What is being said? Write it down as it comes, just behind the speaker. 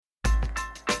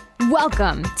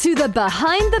Welcome to the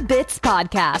Behind the Bits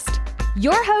podcast.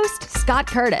 Your host, Scott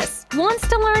Curtis, wants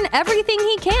to learn everything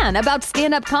he can about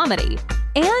stand-up comedy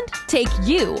and take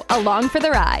you along for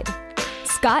the ride.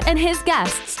 Scott and his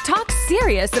guests talk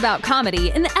serious about comedy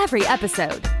in every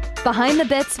episode. Behind the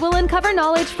Bits will uncover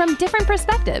knowledge from different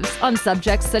perspectives on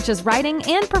subjects such as writing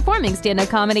and performing stand-up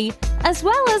comedy, as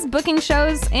well as booking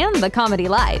shows and the comedy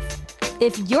life.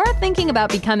 If you're thinking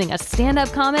about becoming a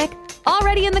stand-up comic,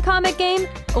 already in the comic game,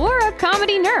 or a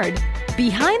comedy nerd,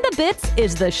 Behind the Bits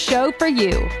is the show for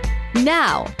you.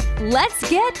 Now, let's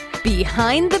get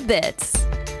Behind the Bits.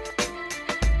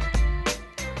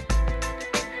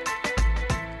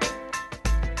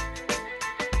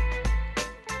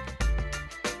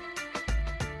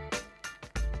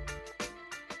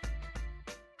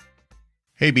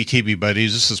 Hey, BTB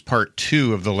buddies, this is part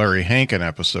 2 of the Larry Hankin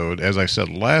episode. As I said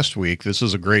last week, this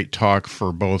is a great talk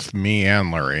for both me and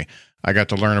Larry. I got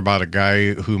to learn about a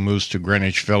guy who moves to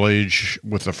Greenwich Village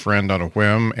with a friend on a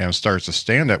whim and starts a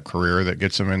stand-up career that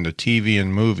gets him into TV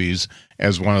and movies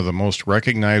as one of the most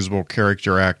recognizable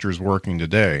character actors working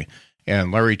today.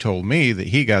 And Larry told me that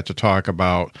he got to talk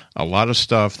about a lot of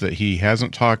stuff that he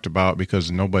hasn't talked about because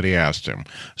nobody asked him.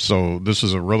 So this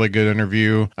is a really good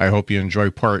interview. I hope you enjoy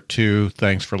part 2.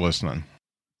 Thanks for listening.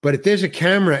 But if there's a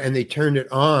camera and they turn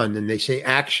it on and they say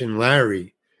action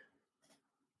Larry,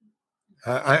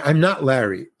 I'm not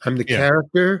Larry. I'm the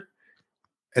character,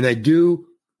 and I do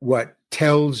what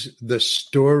tells the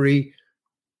story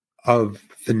of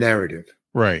the narrative.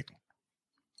 Right.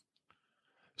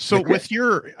 So with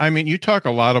you talk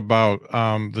a lot about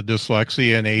the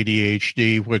dyslexia and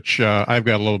ADHD, which I've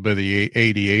got a little bit of the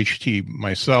ADHD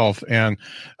myself. And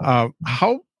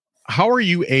how are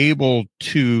you able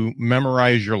to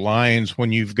memorize your lines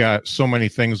when you've got so many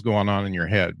things going on in your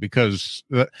head? Because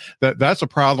that's a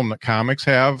problem that comics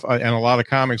have, and a lot of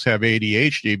comics have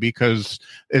ADHD because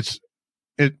it's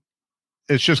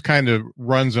just kind of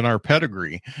runs in our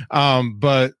pedigree.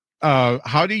 But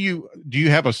how do you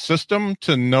have a system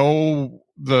to know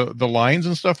the lines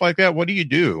and stuff like that? What do you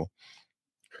do?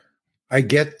 I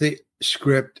get the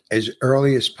script as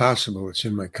early as possible. It's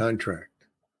in my contract.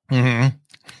 Mm-hmm.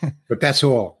 But that's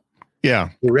all. Yeah.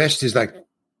 The rest is like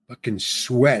fucking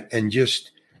sweat, and you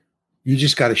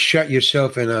just got to shut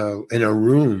yourself in a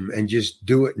room and just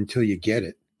do it until you get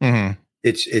it. Mm-hmm.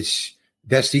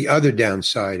 That's the other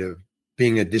downside of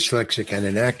being a dyslexic and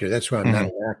an actor. That's why I'm not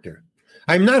an actor.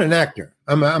 I'm not an actor.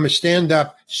 I'm a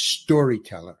stand-up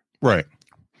storyteller. Right.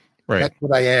 That's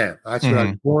what I am. That's what I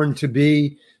was born to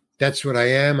be. That's what I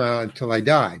am until I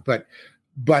die. But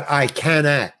I can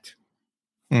act.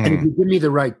 And if you give me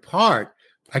the right part,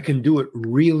 I can do it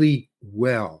really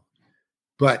well.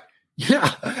 But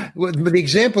the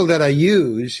example that I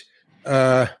use,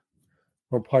 pardon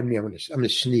me, I'm going to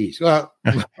sneeze. Well,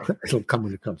 it'll come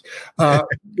when it comes.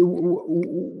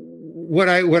 What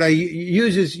I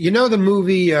use is, the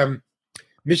movie Mr.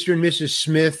 and Mrs.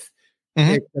 Smith,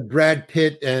 Brad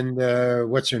Pitt and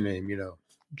what's her name?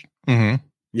 Mm-hmm.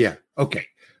 Yeah. Okay.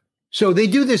 So they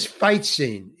do this fight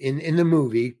scene in the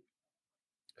movie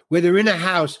where they're in a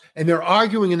house and they're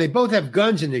arguing and they both have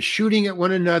guns and they're shooting at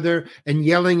one another and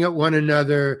yelling at one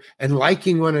another and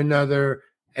liking one another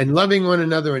and loving one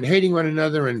another and hating one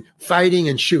another and fighting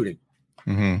and shooting.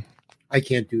 Mm-hmm. I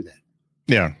can't do that.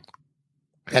 Yeah.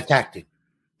 That's acting.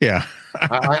 Yeah.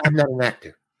 I'm not an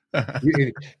actor.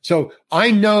 So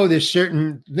I know there's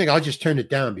certain thing. I'll just turn it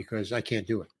down because I can't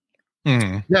do it.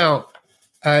 Mm-hmm. Now,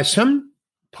 some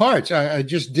parts, I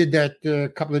just did that a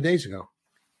couple of days ago.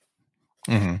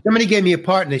 Mm-hmm. Somebody gave me a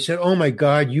part and they said, "Oh my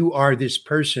God, you are this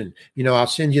person. I'll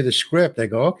send you the script." I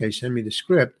go, "Okay, send me the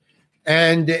script."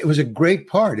 And it was a great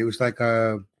part. It was like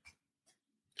I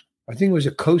think it was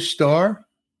a co-star.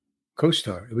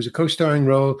 It was a co-starring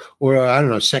role, or I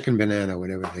don't know, second banana,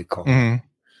 whatever they call it. Mm-hmm.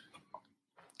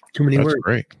 Too many words.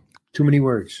 Great. Too many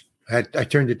words. I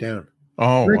turned it down.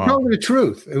 Oh, but wow. I told her the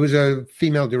truth. It was a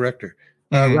female director,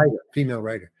 female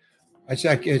writer. I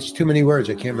said, "It's too many words.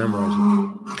 I can't memorize it."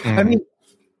 Mm-hmm. I mean,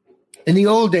 in the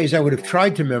old days, I would have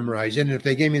tried to memorize it. And if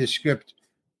they gave me the script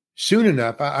soon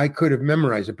enough, I could have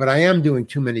memorized it. But I am doing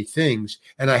too many things.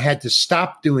 And I had to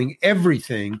stop doing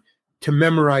everything to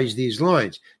memorize these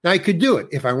lines. Now, I could do it.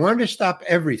 If I wanted to stop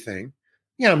everything,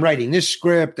 I'm writing this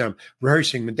script. I'm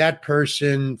rehearsing with that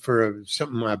person for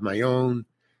something of my own.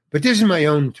 But this is my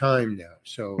own time now.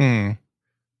 So,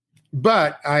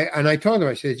 but I told them,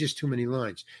 I said, it's just too many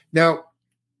lines. Now,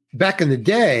 back in the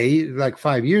day, like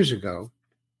 5 years ago,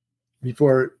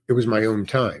 before it was my own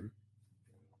time,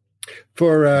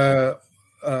 for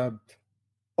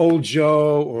Old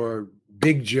Joe or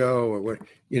Big Joe or what,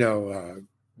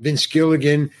 Vince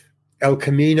Gilligan, El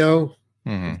Camino,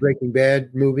 Mhm. Breaking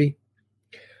Bad movie.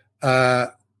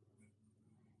 That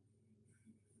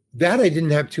I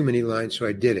didn't have too many lines, so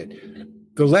I did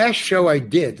it. The last show I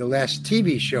did, the last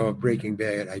TV show of Breaking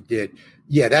Bad I did,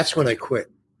 yeah, that's when I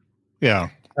quit. Yeah.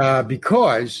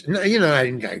 Because I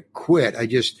didn't quit. I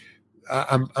just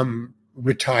I'm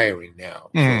retiring now.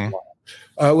 For a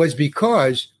while. Was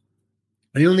because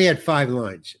I only had 5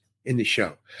 lines in the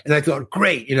show, and I thought,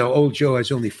 great, old Joe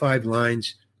has only 5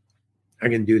 lines. I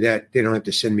can do that. They don't have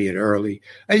to send me it early.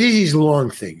 I did these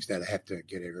long things that I have to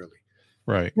get it early.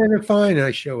 Right. And they're fine. And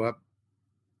I show up,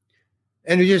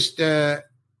 and it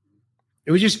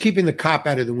was just keeping the cop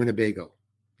out of the Winnebago.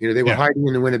 They were hiding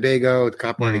in the Winnebago. The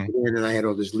cop wanted to get in, and I had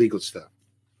all this legal stuff.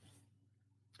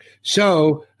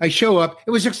 So I show up.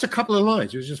 It was just a couple of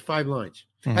lines. It was just 5 lines.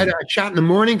 I had a shot in the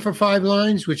morning for 5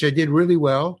 lines, which I did really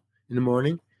well in the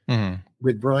morning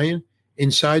with Brian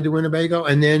inside the Winnebago.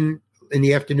 And then in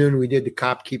the afternoon, we did the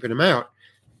cop keeping him out.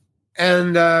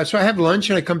 And so I have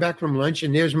lunch, and I come back from lunch,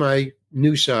 and there's my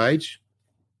new sides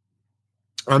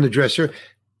on the dresser.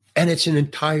 And it's an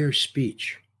entire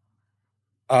speech,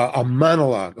 a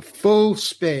monologue, a full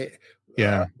space,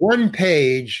 1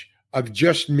 page of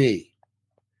just me.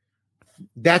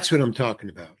 That's what I'm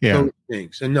talking about. Yeah. Those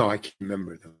things. And no, I can't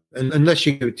remember them. And unless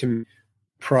you give it to me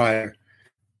prior.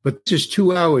 But this is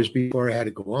 2 hours before I had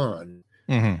to go on.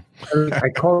 I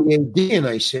called the AD and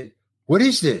I said, what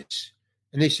is this?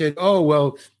 And they said, oh,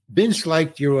 well, Vince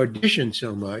liked your audition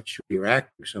so much, your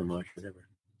acting so much, whatever,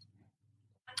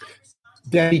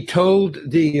 that he told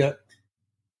the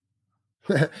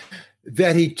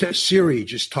Siri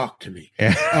just talked to me.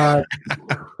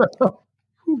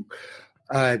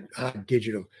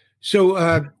 Digital.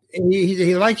 So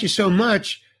he liked you so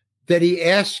much that he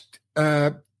asked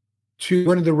to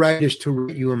one of the writers to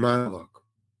write you a monologue.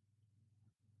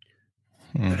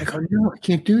 And I go, no, I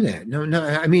can't do that. No.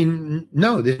 I mean,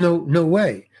 no, there's no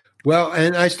way. Well,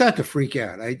 and I start to freak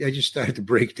out. I just started to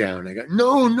break down. I go,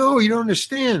 no, you don't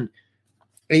understand.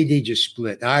 AD just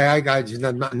split. I it's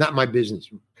not my business.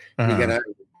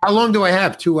 How long do I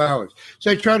have? 2 hours.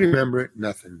 So I tried to remember it.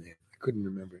 Nothing there. I couldn't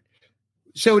remember it.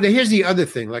 So here's the other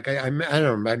thing. Like I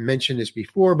don't know. I mentioned this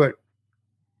before, but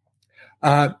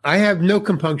I have no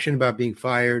compunction about being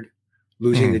fired,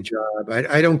 losing the job.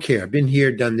 I don't care. I've been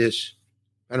here, done this.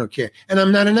 I don't care. And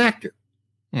I'm not an actor.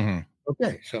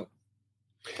 Okay. So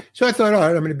I thought, all right,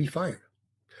 I'm going to be fired,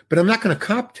 but I'm not going to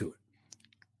cop to it.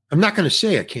 I'm not going to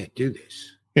say I can't do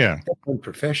this. Yeah. That's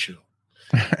unprofessional.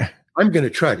 I'm going to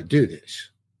try to do this.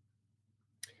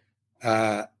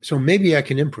 So maybe I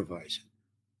can improvise it.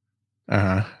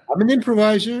 I'm an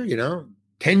improviser,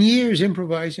 10 years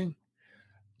improvising.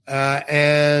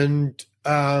 And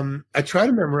I try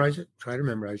to memorize it.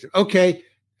 Okay.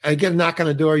 I get a knock on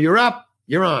the door. You're up.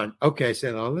 You're on. Okay. I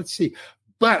said, oh, let's see.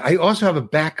 But I also have a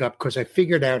backup because I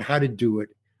figured out how to do it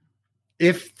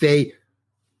if they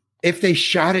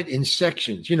shot it in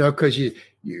sections, because you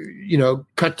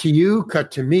cut to you,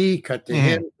 cut to me, cut to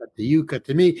him, cut to you, cut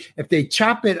to me. If they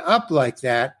chop it up like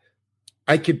that,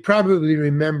 I could probably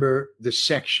remember the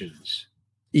sections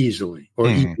easily or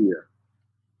easier.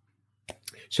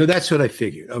 So that's what I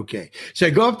figured. Okay. So I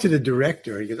go up to the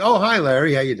director. He goes, oh, hi,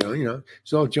 Larry. How you doing?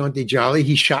 It's all jaunty jolly.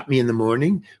 He shot me in the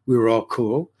morning. We were all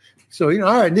cool. So,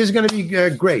 all right, this is going to be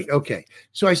great. Okay.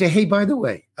 So I say, hey, by the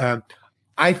way,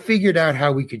 I figured out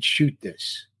how we could shoot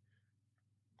this.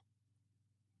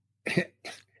 He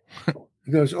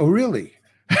goes, oh, really?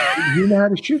 You know how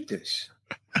to shoot this?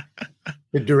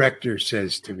 The director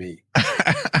says to me,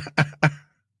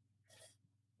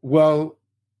 well,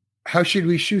 how should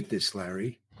we shoot this,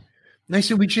 Larry? And I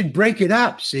said, we should break it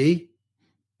up, see?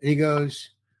 And he goes,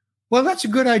 well, that's a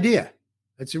good idea.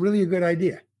 That's really a good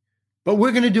idea. But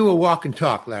we're going to do a walk and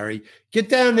talk, Larry. Get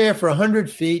down there for 100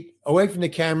 feet away from the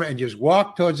camera and just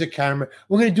walk towards the camera.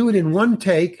 We're going to do it in one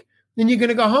take. Then you're going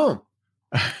to go home.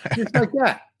 Just like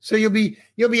that. So you'll be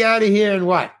out of here in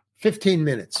what? 15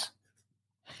 minutes.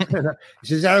 He says,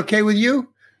 is that okay with you?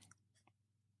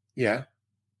 Yeah.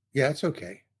 Yeah, it's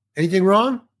okay. Anything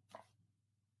wrong?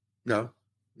 No,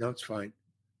 it's fine.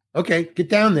 Okay, get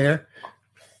down there.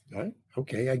 All right.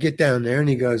 Okay, I get down there and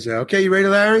he goes, okay, you ready,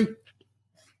 Larry?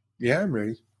 Yeah, I'm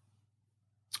ready.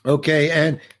 Okay,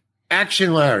 and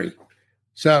action, Larry.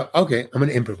 So, okay, I'm going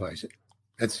to improvise it.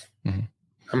 I'm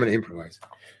going to improvise it.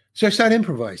 So I start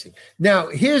improvising. Now,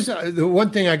 here's the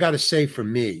one thing I got to say for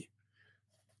me.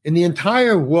 In the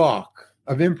entire walk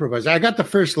of improvising, I got the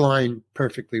first line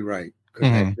perfectly right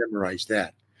because I memorized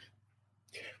that.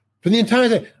 For the entire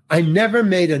thing, I never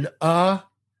made an or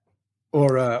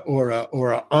a or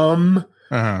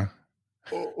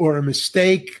a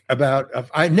mistake about.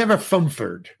 I never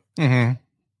fumfered. Mm-hmm.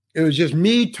 It was just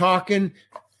me talking,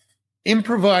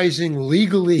 improvising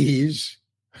legalese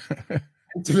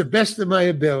to the best of my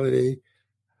ability.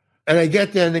 And I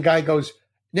get there and the guy goes,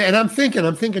 and I'm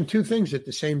thinking two things at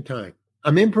the same time.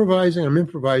 I'm improvising, and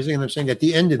I'm saying at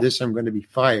the end of this, I'm going to be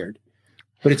fired.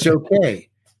 But it's okay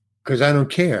because I don't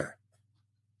care.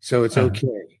 So it's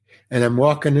okay. And I'm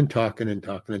walking and talking.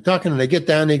 And I get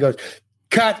down and he goes,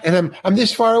 cut. And I'm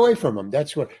this far away from him.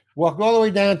 That's what, walk all the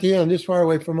way down to here. I'm this far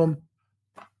away from him.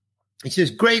 He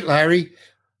says, great, Larry.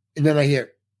 And then I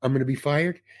hear, I'm going to be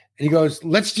fired. And he goes,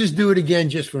 let's just do it again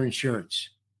just for insurance.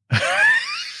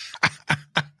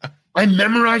 I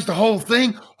memorized the whole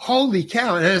thing. Holy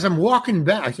cow. And as I'm walking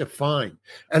back, I said, fine.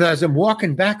 And as I'm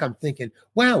walking back, I'm thinking,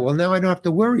 wow, well, now I don't have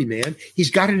to worry, man.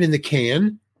 He's got it in the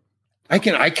can. I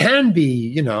can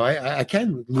be, I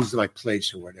can lose my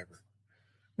place or whatever.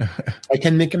 I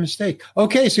can make a mistake.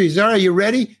 Okay. So he's, all right, you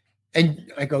ready?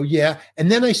 And I go, yeah. And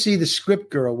then I see the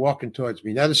script girl walking towards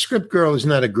me. Now, the script girl is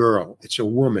not a girl. It's a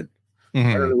woman. Mm-hmm.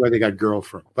 I don't know where they got girl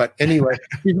from. But anyway,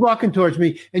 she's walking towards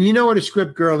me. And you know what a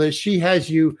script girl is? She has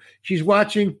you. She's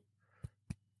watching.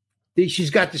 She's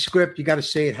got the script. You got to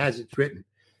say it has it written.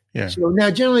 Yeah. So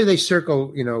now generally they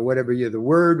circle, whatever the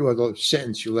word or the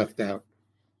sentence you left out.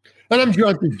 And I'm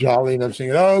drunk and jolly. And I'm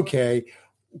saying, okay,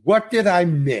 what did I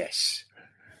miss?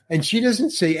 And she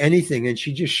doesn't say anything. And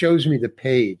she just shows me the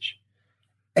page.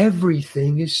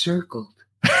 Everything is circled.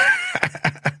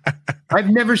 I've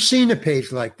never seen a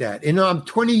page like that. I'm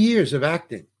 20 years of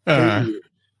acting. Years.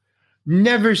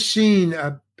 Never seen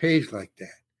a page like that.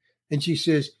 And she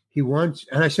says, he wants,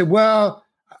 and I said, well,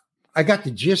 I got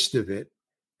the gist of it.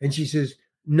 And she says,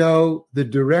 no, the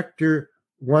director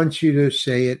wants you to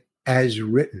say it as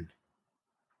written.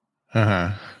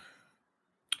 Uh-huh.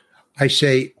 I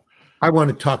say, I want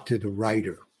to talk to the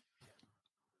writer.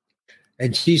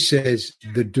 And she says,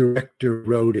 the director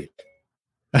wrote it.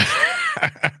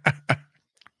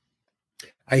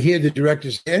 I hear the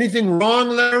director say, anything wrong,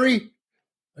 Larry?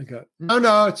 I go,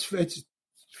 no, it's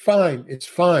fine. It's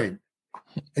fine.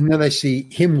 And then I see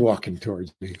him walking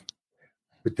towards me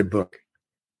with the book.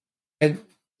 And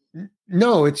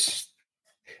no, it's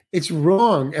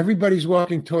wrong. Everybody's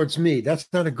walking towards me. That's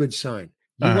not a good sign.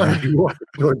 You want to be walking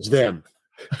towards them.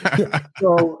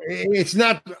 So it's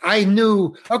not, I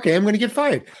knew, okay, I'm going to get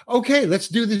fired. Okay, let's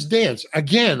do this dance.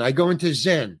 Again, I go into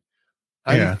Zen.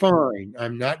 I'm fine.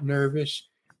 I'm not nervous.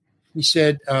 He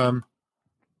said, and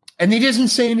he doesn't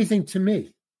say anything to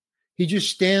me. He just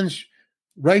stands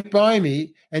right by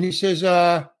me and he says,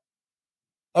 okay,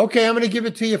 I'm going to give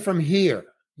it to you from here.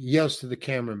 He yells to the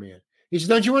cameraman. He says,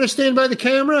 don't you want to stand by the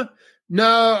camera?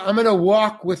 No, I'm going to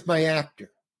walk with my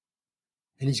actor.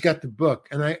 And he's got the book.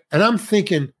 And I'm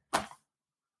thinking,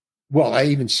 well, I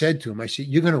even said to him, I said,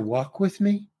 you're going to walk with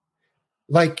me?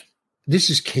 Like, this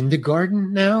is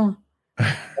kindergarten now?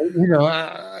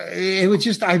 It was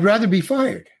just, I'd rather be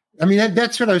fired. I mean,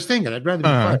 that's what I was thinking. I'd rather be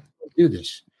fired. Don't do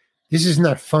this. This is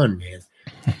not fun, man.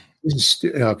 This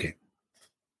is okay.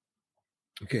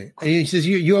 Okay. And he says,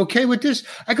 you okay with this?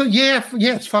 I go, yeah,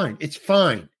 it's fine. It's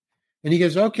fine. And he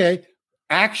goes, okay,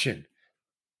 action.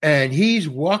 And he's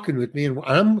walking with me and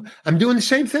I'm doing the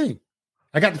same thing.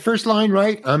 I got the first line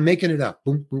right. I'm making it up.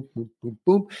 Boom, boom, boom, boom,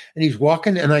 boom. And he's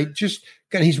walking and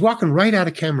he's walking right out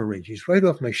of camera range. He's right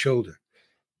off my shoulder.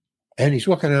 And he's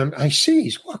walking and I see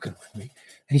he's walking with me.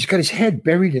 And he's got his head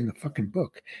buried in the fucking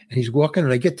book. And he's walking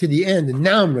and I get to the end and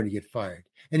now I'm going to get fired.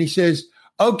 And he says,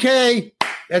 okay,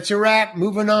 that's a wrap.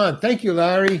 Moving on. Thank you,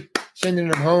 Larry. Sending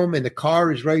him home. And the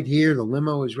car is right here. The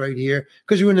limo is right here.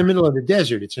 Because we're in the middle of the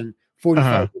desert. It's a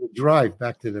 45-minute drive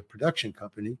back to the production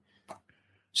company.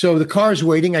 So the car's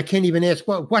waiting. I can't even ask,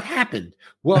 what happened?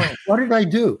 Well, what did I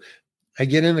do? I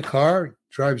get in the car,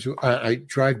 I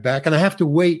drive back, and I have to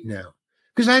wait now.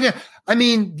 Because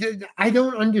I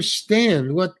don't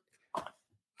understand what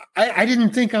I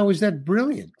didn't think I was that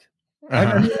brilliant.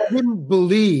 I didn't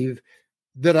believe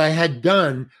that I had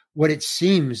done what it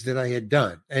seems that I had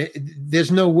done.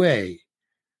 There's no way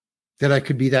that I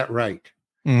could be that right.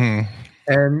 Mm-hmm.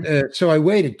 And so I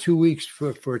waited 2 weeks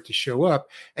for it to show up.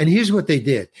 And here's what they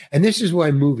did. And this is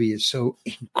why movie is so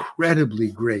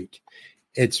incredibly great.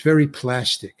 It's very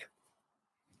plastic.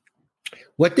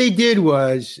 What they did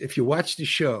was, if you watch the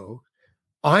show,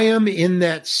 I am in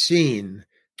that scene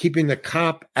keeping the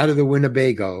cop out of the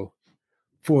Winnebago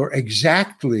for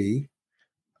exactly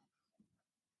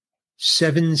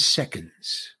 7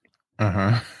 seconds.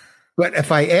 But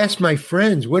if I ask my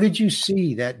friends, what did you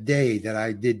see that day that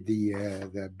I did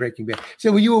the Breaking Bad?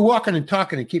 So, well, you were walking and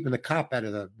talking and keeping the cop out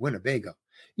of the Winnebago.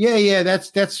 Yeah,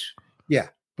 that's yeah.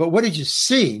 But what did you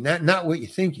see? Not what you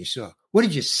think you saw. What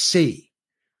did you see?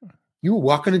 You were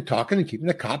walking and talking and keeping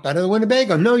the cop out of the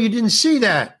Winnebago. No, you didn't see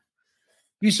that.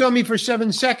 You saw me for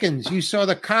 7 seconds. You saw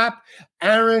the cop,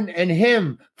 Aaron, and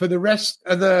him for the rest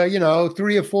of the,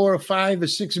 3 or 4 or 5 or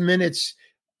 6 minutes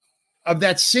of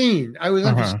that scene. I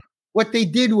was what they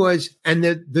did was, and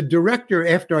the director,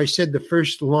 after I said the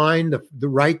first line,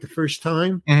 the first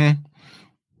time,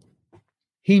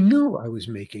 he knew I was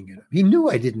making it up. He knew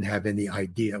I didn't have any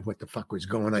idea of what the fuck was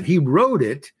going on. He wrote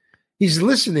it. He's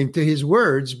listening to his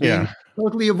words being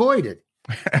totally avoided.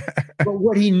 But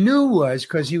what he knew was,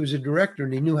 because he was a director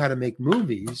and he knew how to make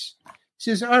movies,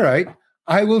 he says, all right,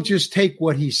 I will just take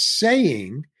what he's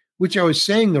saying, which I was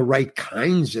saying the right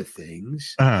kinds of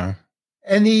things,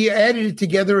 and he added it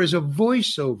together as a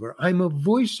voiceover. I'm a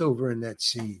voiceover in that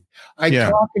scene. I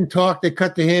talk and talk. They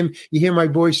cut to him. You hear my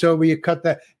voiceover. You cut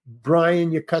to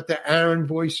Brian. You cut to Aaron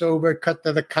voiceover. Cut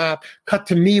to the cop. Cut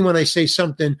to me when I say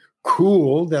something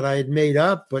cool that I had made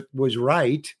up but was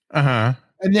right. And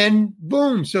then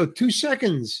boom. So 2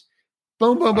 seconds.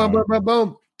 Boom, boom, boom, boom, boom,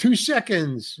 boom. 2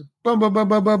 seconds. Boom, boom, boom,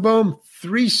 boom, boom, boom.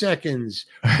 3 seconds.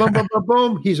 Boom, boom, boom,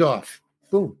 boom. He's off.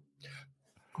 Boom.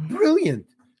 Brilliant.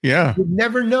 Yeah. You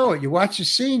never know it. You watch a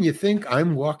scene, you think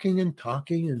I'm walking and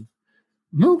talking, and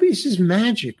movies is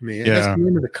magic, man. Yeah. That's the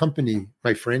name of the company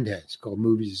my friend has, called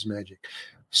Movies is Magic.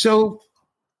 So,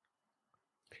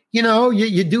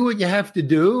 you do what you have to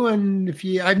do. And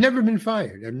I've never been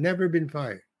fired. I've never been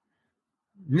fired.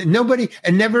 Nobody's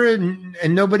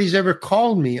ever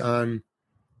called me on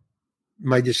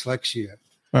my dyslexia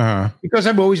because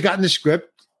I've always gotten the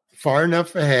script far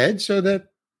enough ahead so that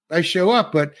I show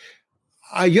up. But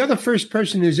you're the first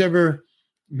person who's ever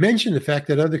mentioned the fact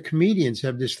that other comedians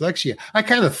have dyslexia. I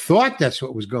kind of thought that's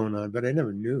what was going on, but I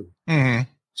never knew.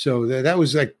 So that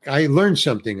was like, I learned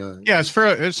something on it. Yeah,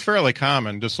 it's fairly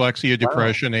common. Dyslexia,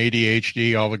 depression,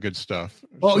 ADHD, all the good stuff.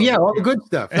 Oh, yeah, all the good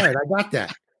stuff. Right, I got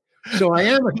that. So I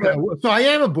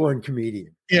am a born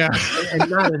comedian. Yeah. And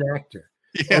not an actor.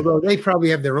 Yeah. Although they probably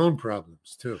have their own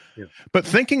problems too. Yeah. But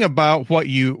thinking about what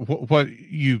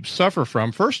you suffer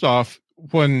from, first off,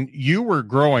 when you were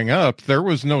growing up, there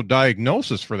was no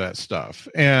diagnosis for that stuff.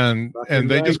 And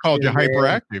they just called you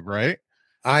hyperactive, right?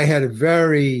 I had a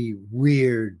very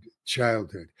weird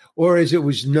childhood, or as it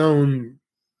was known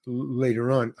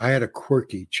later on, I had a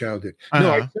quirky childhood.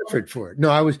 No, I suffered for it. No,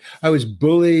 I was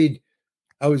bullied.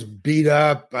 I was beat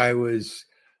up. I was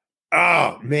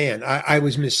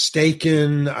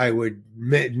mistaken. I would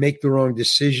make the wrong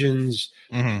decisions.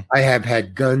 I have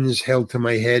had guns held to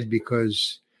my head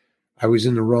because I was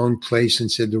in the wrong place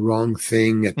and said the wrong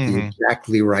thing at the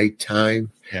exactly right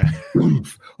time. Yeah.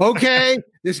 Okay,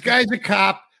 this guy's a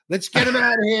cop. Let's get him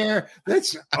out of here.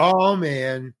 Oh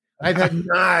man, I've had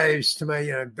knives to my.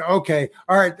 Okay,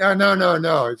 all right.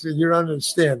 No. You don't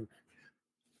understand.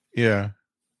 Yeah,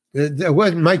 that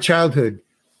wasn't my childhood.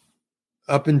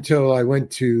 Up until I went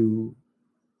to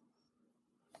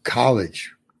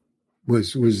college,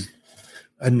 was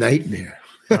a nightmare.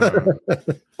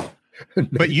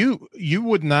 But you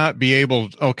would not be able.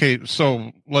 Okay,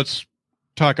 so let's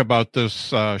talk about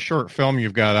this short film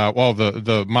you've got out. Well,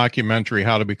 the mockumentary,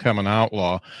 How to Become an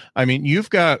Outlaw. I mean,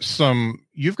 you've got some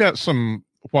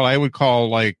what I would call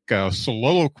like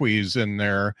soliloquies in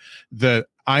there that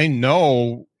I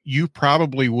know you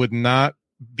probably would not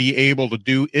be able to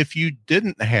do if you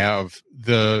didn't have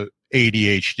the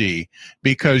ADHD,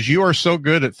 because you are so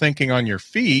good at thinking on your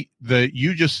feet that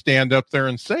you just stand up there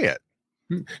and say it.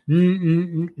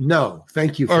 No,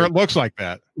 thank you. Or it looks like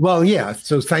that. Well, yeah.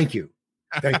 So thank you.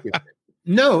 Thank you.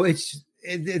 No, it's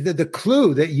the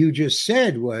clue that you just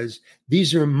said was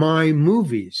these are my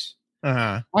movies.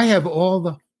 I have all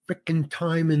the freaking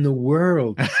time in the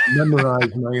world to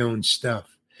memorize my own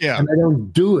stuff. Yeah. And I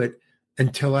don't do it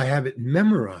until I have it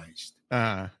memorized.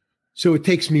 So it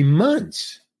takes me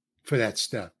months for that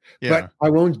stuff. Yeah. But I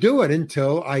won't do it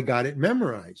until I got it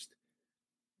memorized.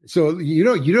 So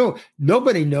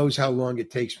nobody knows how long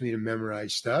it takes me to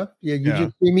memorize stuff. You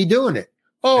just see me doing it.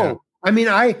 I mean,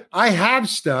 I have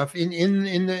stuff in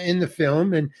the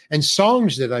film and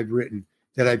songs that I've written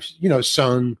that I've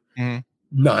sung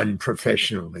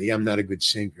non-professionally. I'm not a good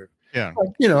singer. Yeah.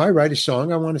 But, I write a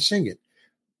song, I want to sing it.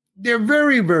 They're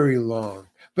very, very long.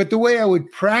 But the way I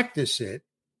would practice it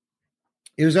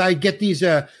is I get these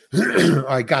I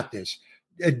got this.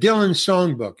 Dylan's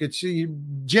songbook. It's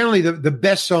generally the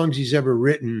best songs he's ever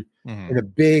written in a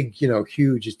big,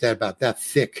 huge, it's about that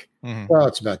thick. Well,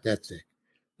 it's about that thick.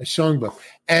 A songbook.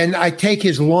 And I take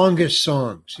his longest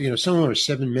songs, some of them are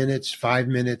 7 minutes, 5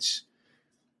 minutes,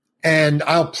 and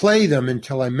I'll play them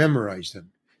until I memorize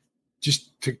them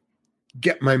just to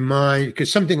get my mind,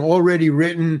 because something already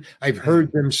written, I've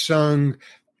heard them sung,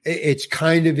 It's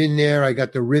kind of in there. I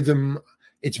got the rhythm.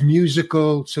 It's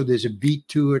musical, so there's a beat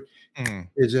to it.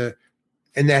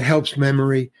 And that helps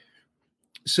memory.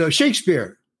 So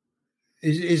Shakespeare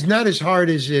is not as hard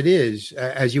as it is,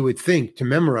 as you would think, to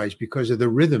memorize because of the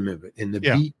rhythm of it and the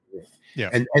beat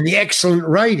and the excellent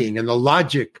writing and the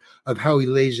logic of how he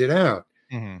lays it out.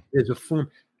 There's a form.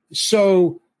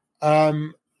 So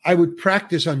I would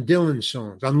practice on Dylan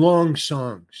songs, on long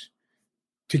songs,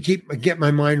 to get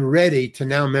my mind ready to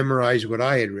now memorize what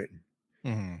I had written.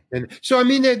 And so, I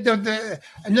mean, in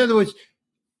other words,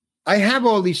 I have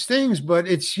all these things, but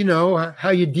it's, how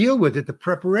you deal with it, the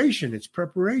preparation. It's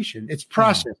preparation. It's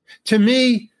process. To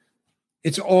me,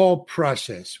 it's all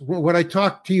process. What I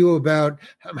talked to you about,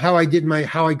 how I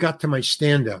got to my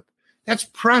stand-up, that's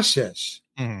process.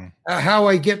 How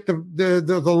I get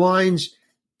the lines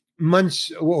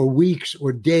months or weeks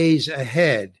or days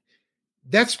ahead.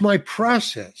 That's my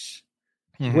process.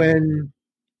 When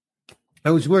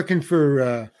I was working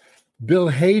for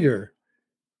Bill Hader,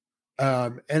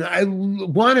 and I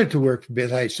wanted to work for Bill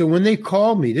Hader. So when they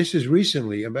called me, this is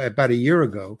recently, about a year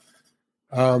ago,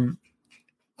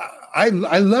 I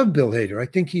love Bill Hader. I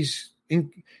think he's,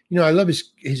 I love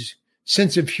his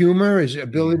sense of humor, his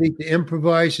ability to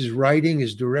improvise, his writing,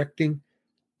 his directing.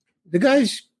 The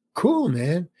guy's cool,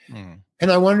 man.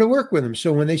 And I wanted to work with him.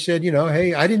 So when they said,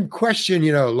 hey, I didn't question,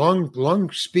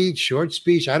 long speech, short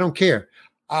speech. I don't care.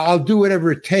 I'll do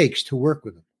whatever it takes to work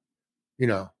with him.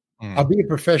 I'll be a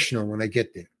professional when I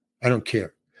get there. I don't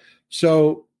care.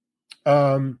 So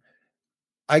I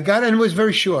got, and it was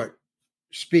very short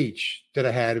speech that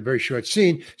I had, a very short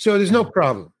scene. So there's no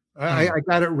problem. I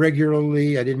got it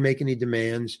regularly. I didn't make any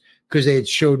demands because they had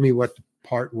showed me what the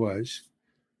part was.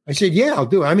 I said, yeah, I'll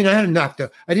do it. I mean, I didn't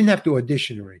have to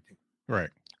audition or anything. Right.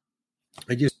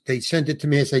 They sent it to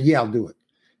me. I said, yeah, I'll do it.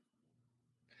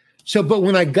 So, but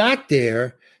when I got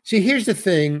there, see, here's the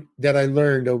thing that I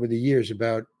learned over the years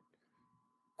about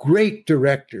great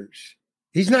directors.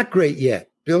 He's not great yet.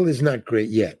 Bill is not great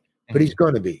yet, but he's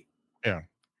going to be. Yeah.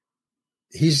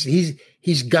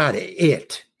 He's got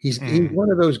it. He's one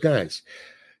of those guys.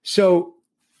 So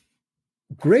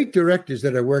great directors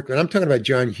that I work with, I'm talking about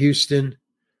John Huston,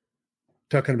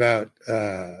 talking about,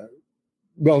 I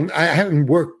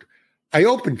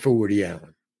opened for Woody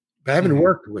Allen, but I haven't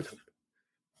worked with him.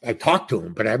 I talked to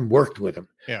him, but I haven't worked with him.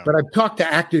 Yeah. But I've talked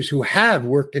to actors who have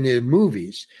worked in his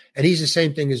movies, and he's the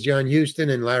same thing as John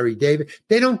Huston and Larry David.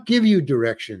 They don't give you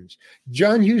directions.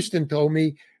 John Huston told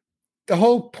me the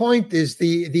whole point is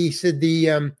the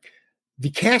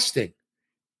casting. He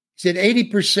said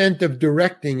 80% of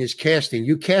directing is casting.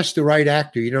 You cast the right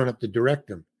actor, you don't have to direct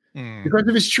them because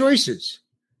of his choices.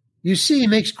 You see, he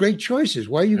makes great choices.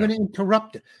 Why are you going to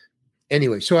interrupt it?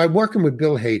 Anyway, so I'm working with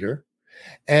Bill Hader,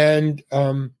 and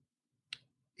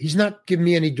he's not giving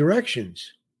me any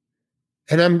directions,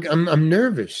 and I'm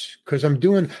nervous because I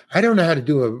don't know how to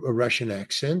do a Russian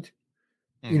accent.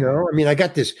 I mean, I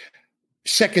got this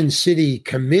Second City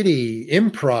Committee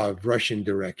improv Russian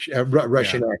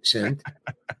accent,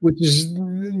 which is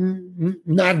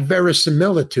not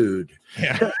verisimilitude.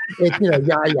 Yeah. If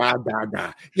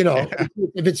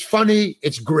it's funny,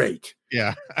 it's great.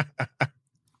 Yeah.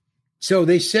 So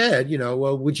they said,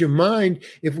 well, would you mind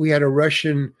if we had a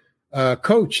Russian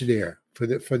coach there for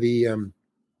the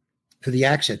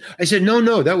accent? I said,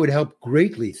 no, that would help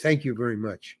greatly. Thank you very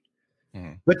much.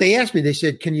 But they asked me, they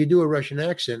said, can you do a Russian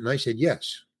accent? And I said,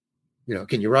 yes.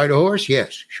 Can you ride a horse?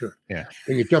 Yes, sure. Yeah.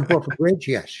 Can you jump off a bridge?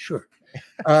 Yes, sure.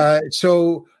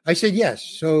 So I said, yes.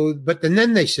 So, but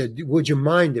then they said, would you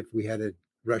mind if we had a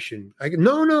Russian? I go,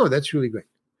 no, that's really great.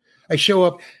 I show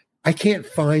up. I can't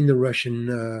find the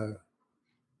Russian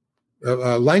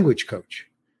language coach.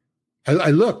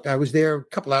 I looked. I was there a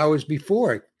couple hours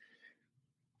before.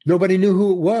 Nobody knew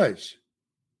who it was.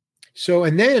 So,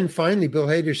 and then finally Bill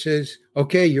Hader says,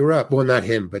 okay, you're up. Well, not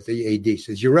him, but the AD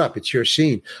says, you're up. It's your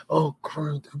scene. Oh,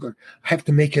 I have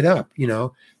to make it up.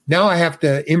 Now I have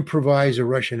to improvise a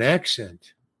Russian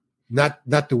accent, not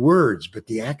the words, but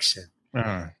the accent.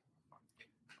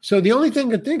 So the only thing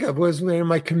I could think of was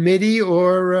my committee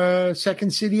or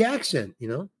Second City accent,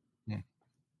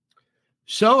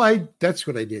 So that's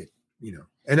what I did,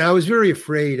 and I was very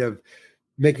afraid of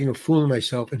making a fool of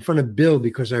myself in front of Bill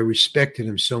because I respected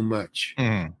him so much.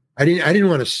 I didn't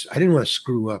want to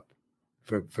screw up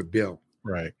for Bill.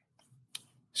 Right.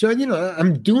 So,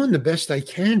 I'm doing the best I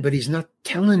can, but he's not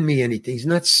telling me anything. He's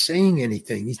not saying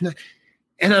anything. He's not,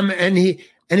 and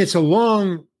it's a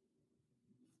long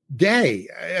day.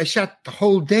 I shot the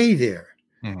whole day there,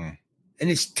 and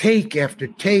it's take after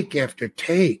take after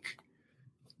take,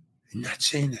 and not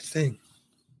saying a thing.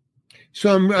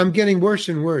 So I'm getting worse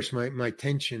and worse. My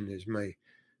tension is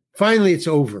finally it's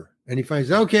over. And he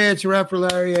finds, okay, it's a wrap for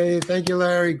Larry. Hey, thank you,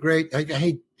 Larry. Great.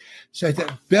 So I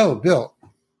thought, Bill,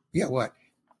 yeah, what?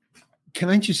 Can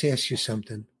I just ask you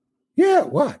something? Yeah,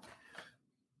 what?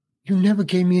 You never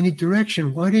gave me any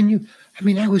direction. Why didn't you? I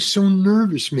mean, I was so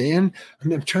nervous, man.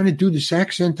 I'm trying to do this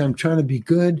accent. I'm trying to be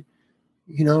good,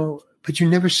 but you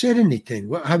never said anything.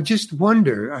 Well, I just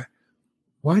wonder,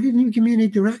 why didn't you give me any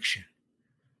direction?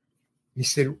 He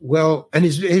said, well, and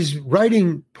his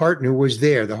writing partner was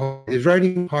there. His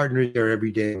writing partner is there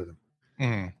every day with him.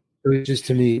 Mm-hmm. So it says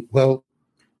to me, well,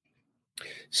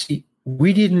 see,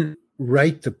 we didn't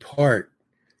write the part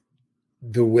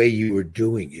the way you were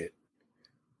doing it.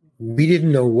 We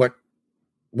didn't know what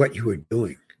you were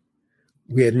doing.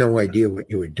 We had no idea what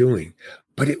you were doing,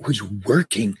 but it was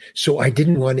working. So I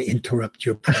didn't want to interrupt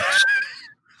your process.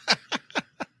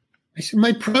 I said,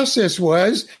 my process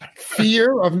was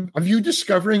fear of you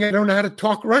discovering I don't know how to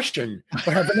talk Russian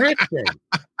or have an accent.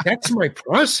 That's my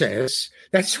process.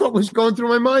 That's what was going through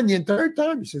my mind the entire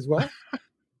time. He says, well,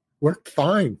 worked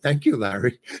fine. Thank you,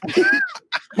 Larry.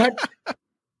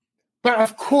 But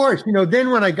of course, then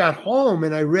when I got home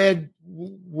and I read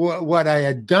what I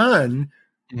had done,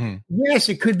 mm-hmm. Yes,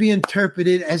 it could be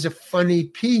interpreted as a funny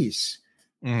piece.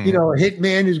 Mm-hmm. A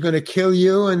hitman who's going to kill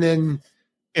you and then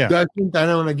doesn't. I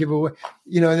don't want to give away,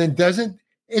 and then doesn't.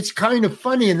 It's kind of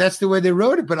funny, and that's the way they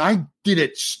wrote it. But I did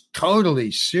it totally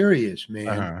serious, man.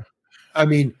 Uh-huh. I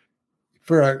mean,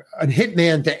 for a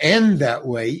hitman to end that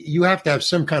way, you have to have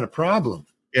some kind of problem.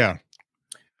 Yeah.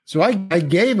 So I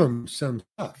gave him some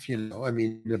stuff, I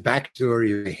mean, the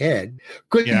backstory I had.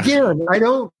 Because again, I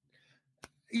don't,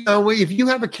 if you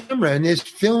have a camera and there's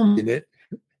film in it,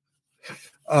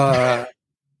 I'm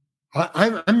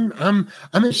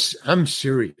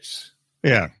serious.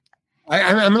 Yeah.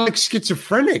 I'm like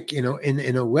schizophrenic, in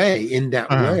a way, in that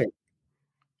way.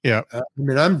 Yeah. I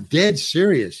mean, I'm dead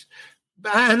serious.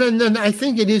 And then I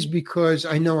think it is because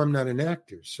I know I'm not an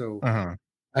actor. So I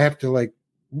have to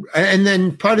and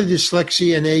then part of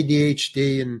dyslexia and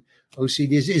ADHD and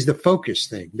OCD is the focus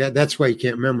thing. That's why you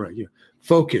can't memorize.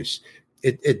 Focus.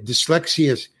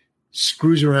 Dyslexia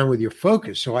screws around with your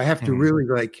focus. So I have to really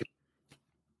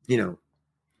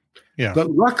Yeah.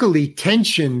 But luckily,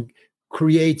 tension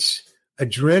creates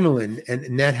adrenaline,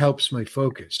 and that helps my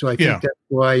focus. So I think that's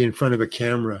why in front of a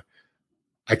camera,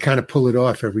 I kind of pull it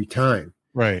off every time.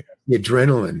 Right. The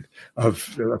adrenaline of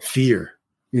fear.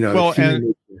 Well,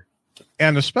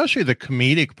 and especially the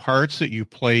comedic parts that you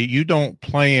play, you don't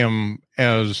play them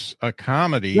as a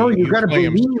comedy. No, you got to play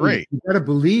believe. them straight. You got to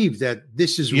believe that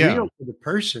this is real for the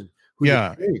person.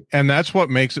 And that's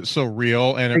what makes it so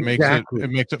real, and it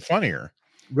makes it funnier.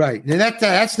 Right. Now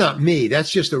that's not me. That's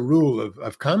just a rule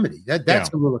of comedy.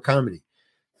 That's a rule of comedy.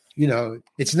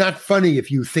 It's not funny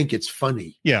if you think it's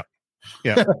funny. Yeah.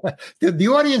 Yeah. The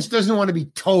audience doesn't want to be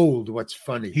told what's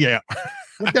funny. Yeah.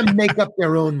 Let them make up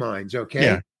their own minds. Okay.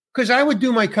 Yeah. Because I would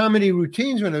do my comedy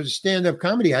routines when it was stand-up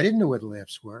comedy. I didn't know what the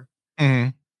laughs were.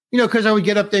 Mm-hmm. Because I would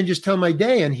get up there and just tell my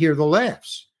day and hear the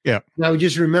laughs. Yeah. And I would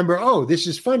just remember, oh, this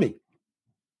is funny.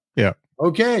 Yeah.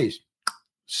 Okay.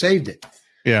 Saved it.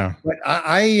 Yeah. But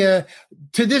I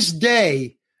to this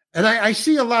day, and I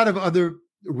see a lot of other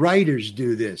writers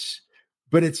do this,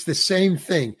 but it's the same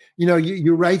thing.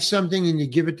 You write something and you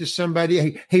give it to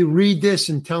somebody. Hey, read this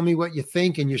and tell me what you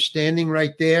think. And you're standing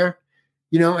right there,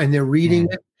 and they're reading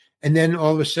it. And then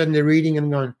all of a sudden they're reading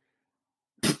and going,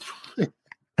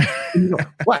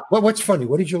 what's funny?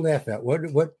 What did you laugh at? What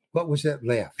was that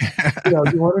laugh?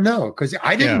 You want to know, because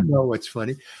I didn't know what's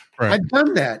funny. Right. I've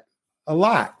done that a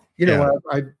lot.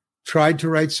 I've tried to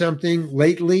write something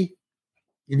lately,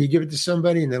 and you give it to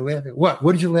somebody and they laugh at what?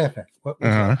 What did you laugh at? What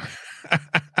was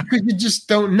because you just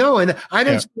don't know. And I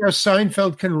don't see how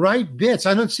Seinfeld can write bits.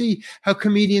 I don't see how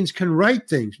comedians can write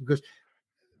things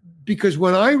because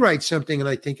when I write something and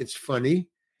I think it's funny,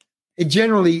 it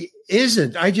generally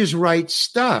isn't. I just write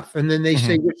stuff, and then they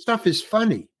say your stuff is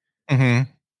funny. Mm-hmm.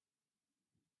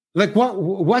 Like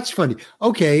what's funny?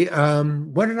 Okay,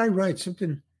 what did I write?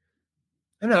 Something.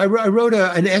 I don't know. I wrote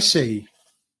an essay a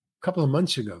couple of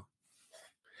months ago.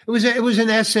 It was an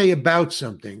essay about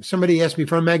something. Somebody asked me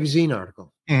for a magazine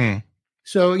article. Mm-hmm.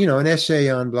 So, an essay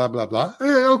on blah, blah, blah.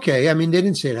 Okay. I mean, they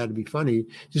didn't say it had to be funny.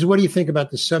 Just what do you think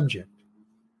about the subject?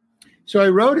 So I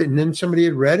wrote it, and then somebody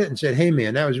had read it and said, hey,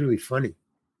 man, that was really funny.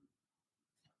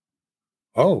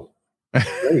 Oh,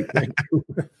 great. Thank you.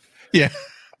 Yeah.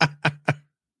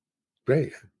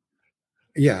 Great.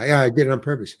 Yeah, I did it on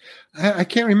purpose. I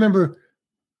can't remember.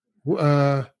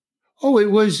 It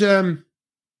was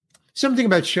something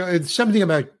about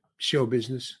show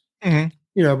business. Mm-hmm.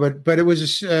 but it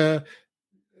was a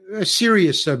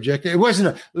serious subject. It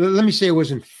wasn't let me say it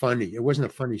wasn't funny. It wasn't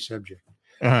a funny subject.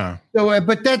 Uh-huh. So,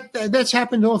 but that's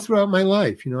happened all throughout my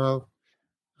life. I'll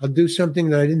do something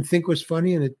that I didn't think was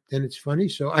funny, and it's funny.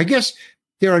 So I guess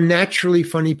there are naturally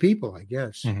funny people, I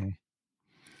guess. Mm-hmm.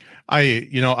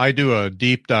 I do a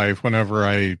deep dive whenever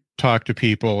I talk to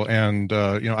people, and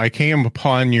I came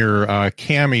upon your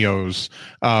cameos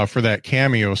for that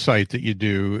Cameo site that you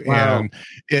do. Wow. And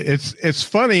it's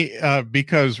funny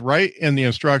because right in the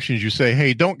instructions you say,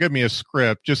 hey, don't give me a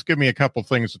script, just give me a couple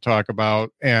things to talk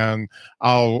about, and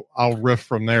I'll riff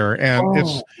from there. And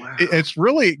it's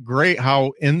really great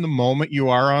how in the moment you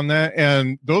are on that,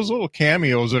 and those little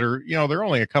cameos that are, they're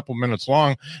only a couple minutes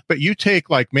long, but you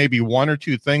take like maybe one or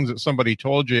two things that somebody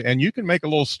told you, and you can make a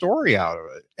little story out of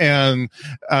it. And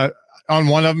on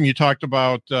one of them, you talked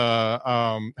about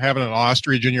having an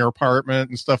ostrich in your apartment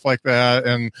and stuff like that.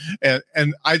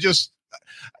 And I just,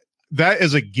 that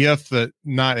is a gift that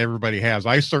not everybody has.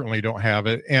 I certainly don't have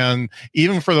it. And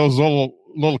even for those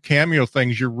little cameo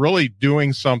things, you're really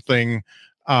doing something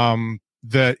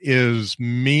that is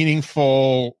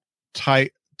meaningful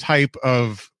type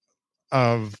of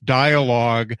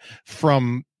dialogue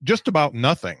from just about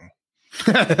nothing.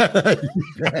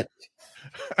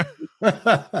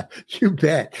 You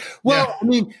bet. Well, yeah. I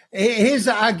mean,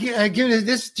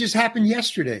 this just happened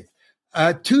yesterday.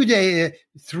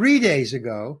 3 days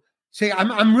ago. Say,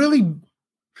 I'm really.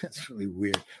 That's really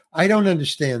weird. I don't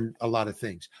understand a lot of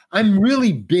things. I'm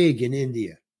really big in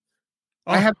India.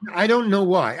 Oh. I don't know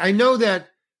why. I know that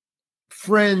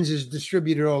Friends is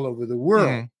distributed all over the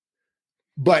world,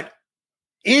 but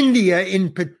India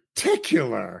in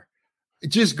particular. It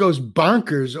just goes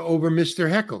bonkers over Mr.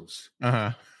 Heckles.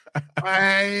 Uh-huh.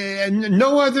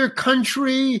 No other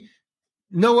country,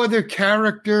 no other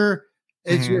character.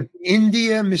 It's with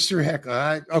India, Mr.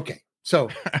 Heckles. Okay, so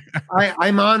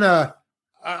I'm on a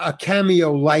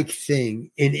cameo-like thing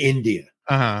in India,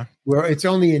 where it's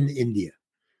only in India.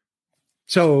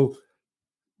 So,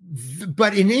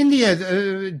 but in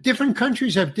India, different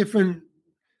countries have different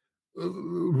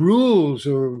rules,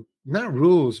 or not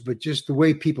rules, but just the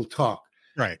way people talk.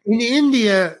 Right. In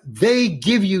India, they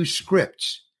give you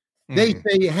scripts. They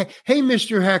say, hey,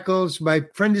 Mr. Heckles, my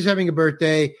friend is having a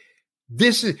birthday.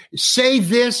 Say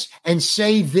this and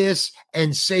say this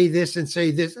and say this and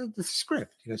say this. The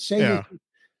script, say this.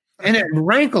 And it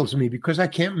rankles me because I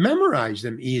can't memorize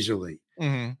them easily.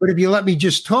 But if you let me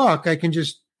just talk, I can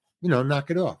just, knock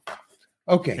it off.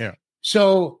 Okay. Yeah.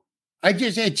 So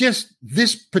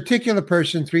this particular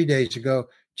person 3 days ago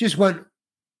just went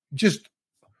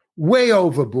way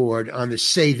overboard on the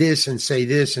say this and say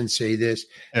this and say this.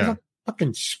 Yeah.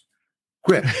 Fucking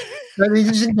script. I mean,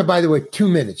 this isn't, by the way, 2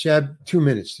 minutes. You have 2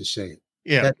 minutes to say it.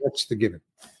 Yeah. That's the given.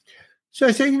 So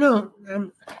I said,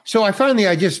 so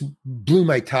I just blew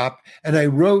my top, and I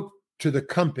wrote to the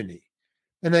company,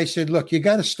 and I said, look, you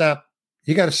got to stop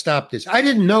this. I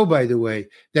didn't know, by the way,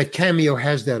 that Cameo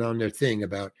has that on their thing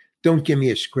about don't give me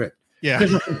a script. Yeah.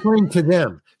 Because I complained to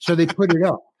them. So they put it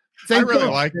up. I really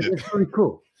liked it. It's pretty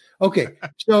cool. Okay.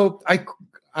 So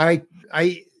I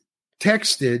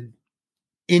texted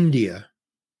India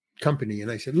company, and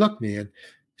I said, look, man,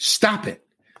 stop it.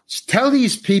 Tell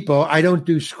these people I don't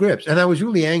do scripts. And I was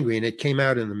really angry, and it came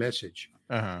out in the message.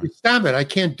 Stop it. I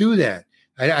can't do that.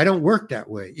 I don't work that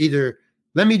way. Either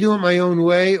let me do it my own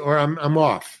way, or I'm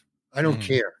off. I don't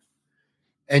care.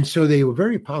 And so they were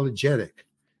very apologetic.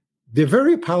 They're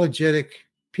very apologetic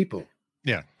people.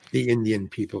 Yeah. The Indian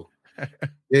people.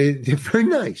 They're very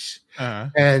nice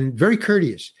and very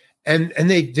courteous. And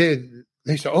they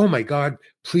said, oh my God,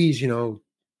 please,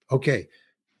 okay.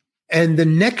 And the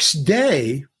next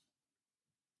day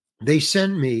they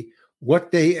sent me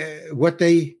what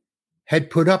they had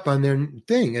put up on their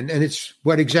thing. And it's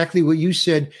exactly what you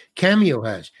said Cameo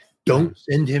has. Don't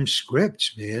send him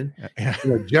scripts, man.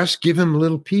 Just give him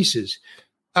little pieces.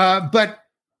 But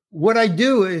what I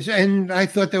do is, and I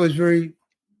thought that was very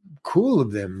cool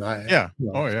of them.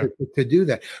 To do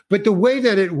that. But the way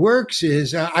that it works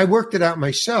is I worked it out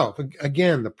myself.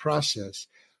 Again, the process.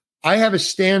 I have a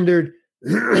standard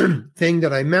thing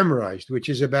that I memorized, which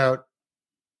is about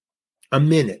a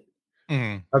minute.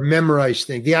 A memorized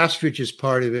thing. The ostrich is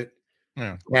part of it.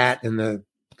 That and the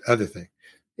other thing.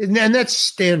 And that's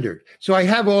standard. So I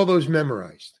have all those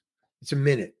memorized. It's a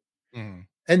minute.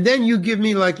 And then you give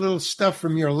me like little stuff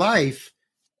from your life,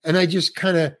 and I just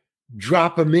kind of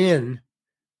drop them in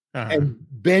and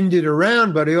bend it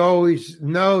around. But I always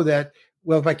know that,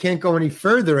 well, if I can't go any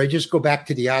further, I just go back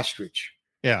to the ostrich.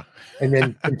 Yeah. And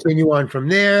then continue on from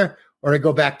there, or I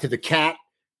go back to the cat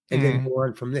and then go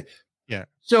on from there. Yeah.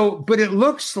 So, but it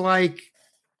looks like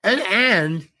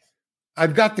And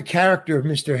I've got the character of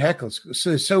Mr. Heckles.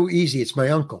 So it's so easy. It's my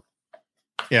uncle.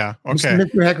 Yeah. Okay.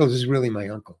 Mr. Heckles is really my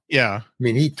uncle. Yeah. I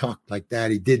mean, he talked like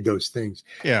that. He did those things.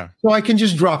 Yeah. So I can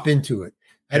just drop into it.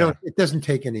 It doesn't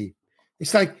take any.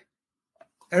 It's like,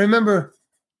 I remember,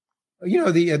 the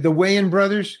Wayans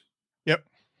brothers. Yep.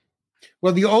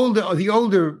 Well, the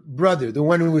older brother, the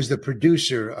one who was the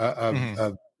producer of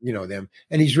them,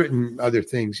 and he's written other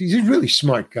things. He's a really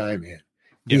smart guy, man.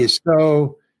 Yeah. He is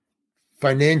so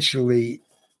financially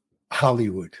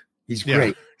Hollywood. He's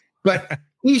great. But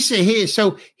he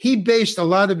based a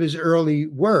lot of his early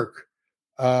work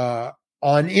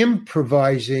on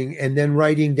improvising and then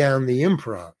writing down the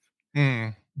improv.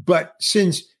 Mm. But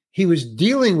since he was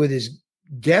dealing with his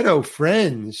ghetto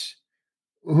friends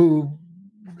who,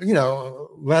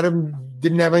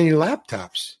 didn't have any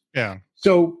laptops. Yeah.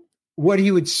 So what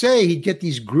he would say, he'd get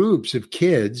these groups of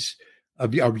kids,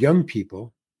 of young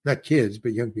people, not kids,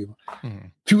 but young people,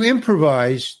 to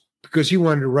improvise because he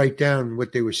wanted to write down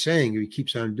what they were saying. He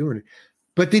keeps on doing it.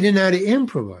 But they didn't know how to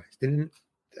improvise.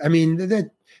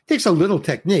 That takes a little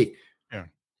technique. Yeah.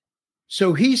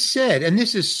 So he said, and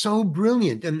this is so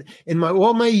brilliant, and in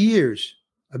all my years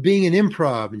of being in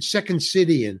improv and Second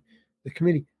City and the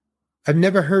committee, I've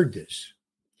never heard this.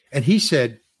 And he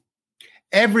said,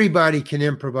 everybody can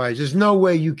improvise. There's no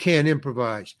way you can't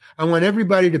improvise. I want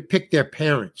everybody to pick their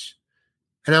parents.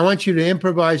 And I want you to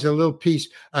improvise a little piece.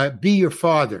 Be your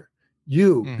father.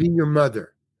 You be your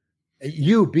mother.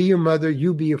 You be your mother.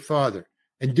 You be your father.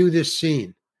 And do this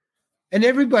scene. And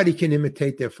everybody can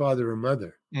imitate their father or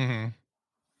mother. Mm-hmm.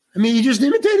 I mean, you're just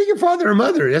imitating your father or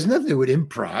mother. It has nothing to do with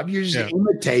improv. You're just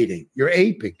imitating. You're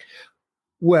aping.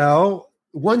 Well,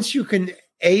 once you can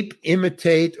ape,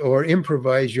 imitate, or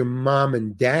improvise your mom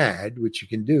and dad, which you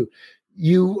can do,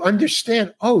 you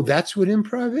understand, that's what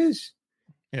improv is.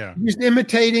 Yeah. You're just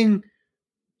imitating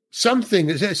something.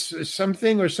 Is this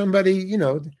something or somebody,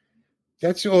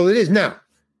 that's all it is. Now,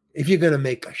 if you're going to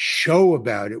make a show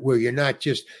about it where you're not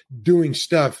just doing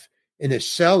stuff in a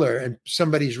cellar and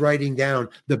somebody's writing down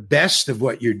the best of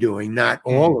what you're doing, not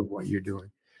all of what you're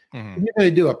doing. Mm-hmm. If you're going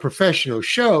to do a professional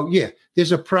show,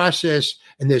 there's a process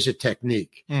and there's a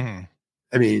technique. Mm-hmm.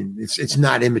 I mean, it's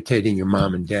not imitating your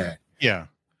mom and dad. Yeah.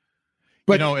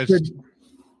 But it's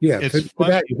for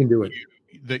that you can do it.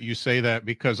 That you say that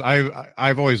because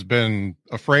I've always been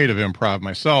afraid of improv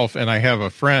myself, and I have a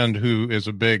friend who is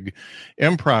a big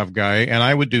improv guy, and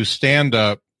I would do stand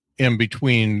up in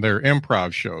between their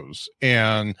improv shows,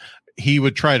 and he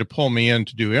would try to pull me in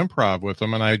to do improv with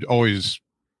him, and I'd always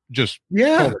just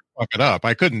totally fuck it up.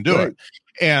 I couldn't do it.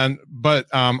 But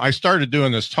I started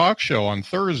doing this talk show on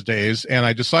Thursdays, and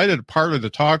I decided part of the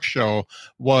talk show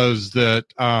was that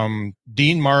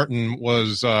Dean Martin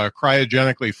was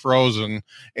cryogenically frozen,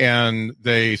 and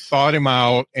they thawed him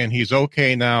out, and he's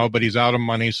okay now, but he's out of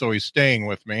money, so he's staying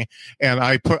with me. And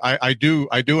I do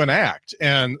an act,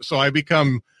 and so I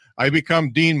become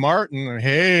Dean Martin.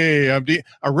 Hey, I'm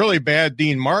a really bad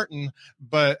Dean Martin,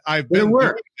 but I've been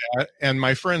doing that. And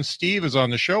my friend Steve is on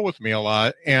the show with me a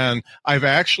lot. And I've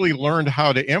actually learned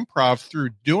how to improv through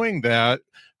doing that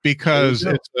because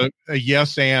it's a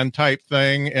yes and type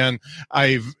thing. And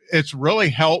it's really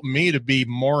helped me to be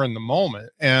more in the moment.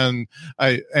 And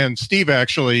Steve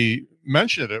actually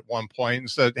mentioned it at one point and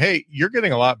said, hey, you're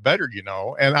getting a lot better,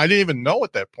 and I didn't even know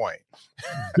at that point.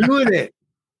 Doing it.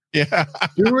 Yeah.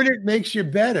 Doing it makes you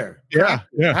better. Yeah.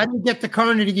 How do you get to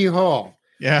Carnegie Hall?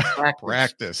 Yeah.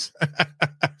 Practice.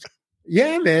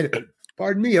 Yeah, man.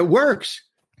 Pardon me. It works.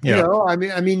 Yeah. I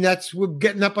mean, that's we're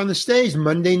getting up on the stage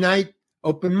Monday night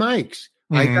open mics.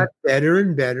 Mm-hmm. I got better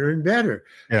and better and better.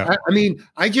 Yeah.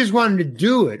 I just wanted to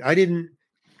do it. I didn't,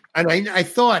 and I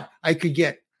thought I could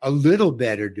get a little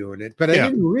better doing it, but I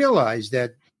didn't realize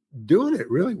that doing it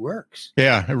really works.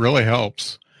 Yeah, it really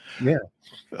helps. Yeah.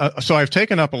 So I've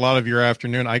taken up a lot of your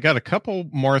afternoon. I got a couple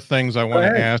more things I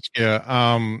want to ask you.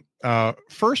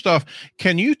 First off,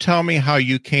 can you tell me how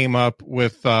you came up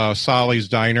with Solly's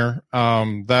Diner?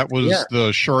 That was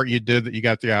the short you did that you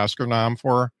got the Oscar nom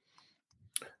for.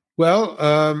 Well,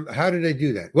 how did I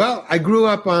do that? Well, I grew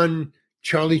up on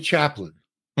Charlie Chaplin.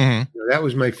 Mm-hmm. That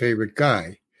was my favorite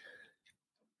guy.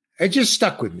 It just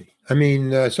stuck with me. I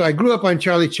mean, so I grew up on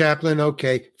Charlie Chaplin.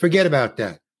 Okay, forget about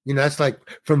that. That's like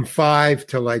from 5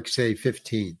 to say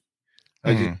 15.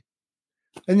 Mm-hmm.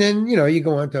 And then, you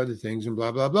go on to other things and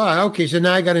blah, blah, blah. Okay, so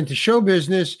now I got into show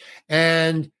business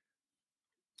and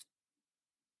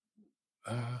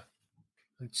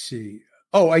let's see.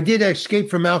 Oh, I did Escape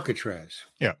from Alcatraz.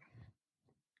 Yeah.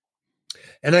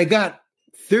 And I got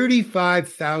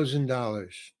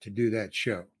 $35,000 to do that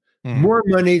show. Mm-hmm. More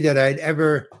money than I'd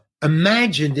ever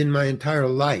imagined in my entire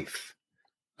life.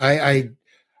 Okay,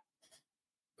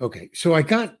 so I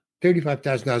got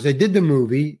 $35,000. I did the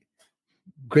movie,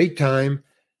 great time.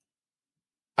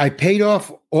 I paid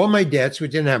off all my debts,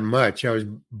 which didn't have much. I was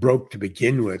broke to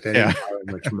begin with. I didn't have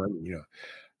much money,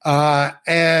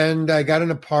 and I got an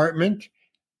apartment.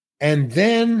 And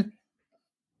then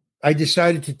I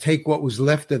decided to take what was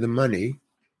left of the money,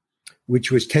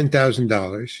 which was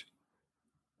 $10,000.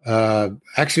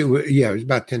 Actually, it was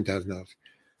about $10,000.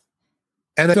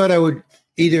 And I thought I would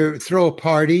either throw a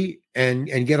party and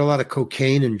get a lot of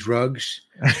cocaine and drugs,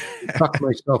 fuck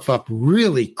myself up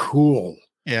really cool.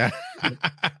 Yeah.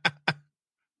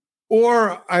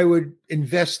 Or I would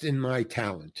invest in my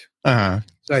talent. Uh-huh.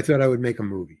 So I thought I would make a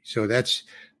movie. So that's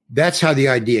how the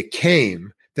idea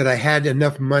came, that I had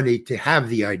enough money to have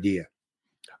the idea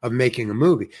of making a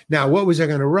movie. Now, what was I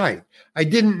going to write? I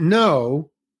didn't know,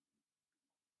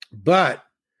 but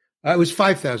it was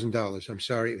 $5,000. I'm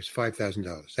sorry. It was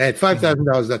 $5,000. I had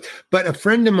 $5,000 left. But a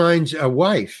friend of mine's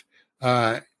wife,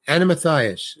 Anna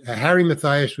Mathias, Harry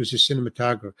Mathias was a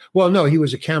cinematographer. Well, no, he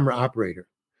was a camera operator.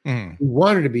 He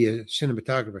wanted to be a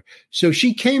cinematographer. So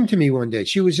she came to me one day.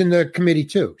 She was in the committee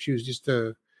too. She was just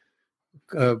a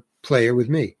player with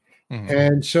me.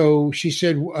 And so she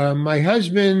said, my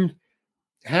husband,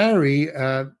 Harry,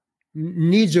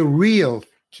 needs a reel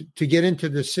to get into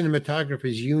the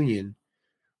cinematographer's union.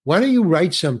 Why don't you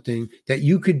write something that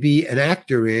you could be an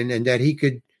actor in and that he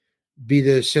could be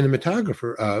the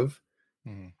cinematographer of?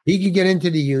 He could get into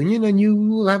the union and you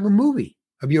will have a movie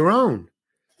of your own.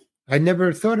 I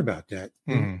never thought about that.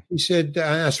 He said,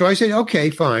 so I said, okay,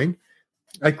 fine.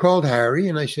 I called Harry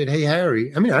and I said, hey,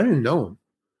 Harry. I mean, I didn't know him.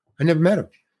 I never met him.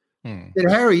 I said,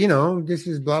 Harry, this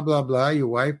is blah, blah, blah, your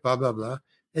wife, blah, blah, blah.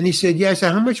 And he said, yeah. I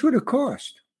said, how much would it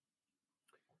cost?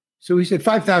 So he said,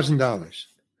 $5,000.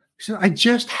 So I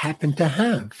just happened to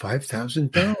have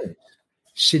 $5,000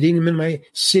 sitting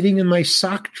in my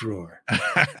sock drawer.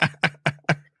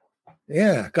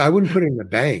 Yeah, I wouldn't put it in the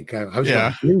bank. I was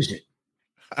going to use it.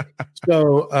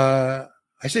 So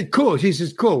I said, cool. He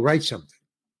says, cool, write something.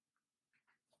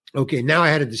 Okay, now I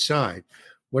had to decide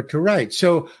what to write.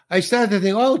 So I started to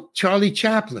think, Charlie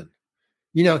Chaplin.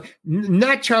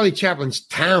 Not Charlie Chaplin's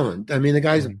talent. I mean, the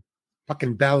guy's a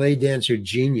fucking ballet dancer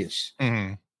genius.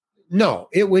 No,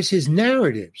 it was his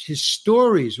narratives. His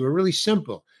stories were really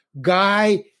simple.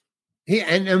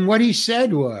 And what he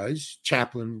said was,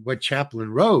 what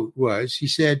Chaplin wrote was, he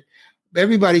said,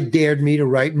 everybody dared me to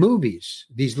write movies,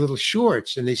 these little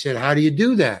shorts. And they said, how do you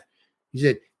do that? He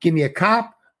said, give me a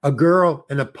cop, a girl,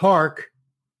 and a park,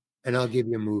 and I'll give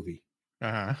you a movie.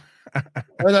 And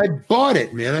I bought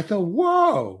it, man. I thought,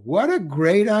 whoa, what a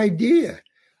great idea.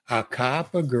 A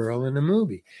cop, a girl, and a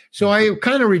movie. So I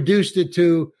kind of reduced it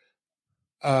to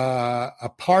a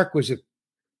park was a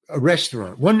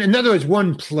restaurant. In other words,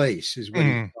 one place is what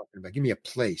he's talking about. Give me a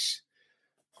place.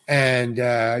 And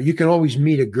you can always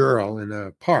meet a girl in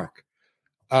a park.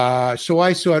 So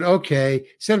I thought, okay,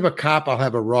 instead of a cop, I'll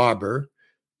have a robber.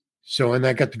 And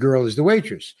I got the girl as the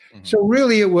waitress. So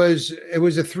really it was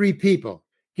a three people.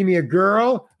 Give me a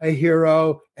girl, a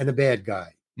hero, and a bad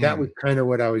guy. That was kind of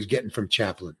what I was getting from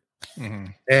Chaplin.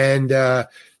 And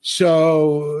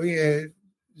so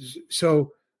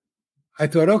I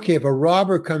thought, okay, if a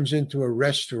robber comes into a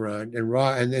restaurant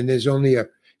and there's only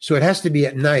so it has to be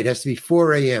at night, it has to be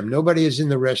 4 a.m. Nobody is in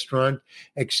the restaurant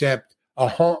except a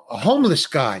homeless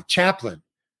guy, Chaplin.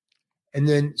 And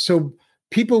then, so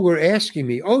people were asking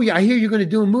me, oh, yeah, I hear you're going to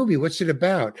do a movie. What's it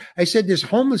about? I said, this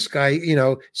homeless guy,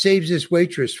 saves this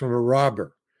waitress from a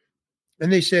robber.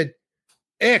 And they said,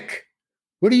 Ick,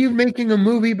 what are you making a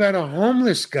movie about a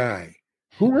homeless guy?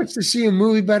 Who wants to see a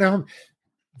movie about a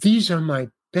These are my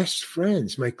best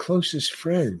friends, my closest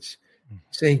friends,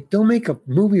 saying, don't make a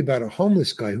movie about a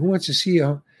homeless guy. Who wants to see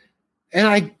And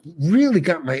I really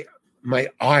got my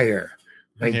ire,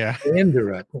 my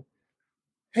anger up.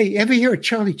 Hey, ever hear of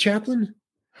Charlie Chaplin?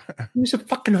 He was a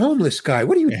fucking homeless guy.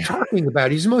 What are you talking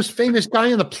about? He's the most famous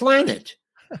guy on the planet.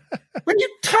 What are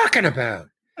you talking about?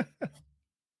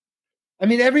 I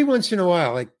mean, every once in a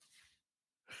while, like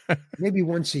maybe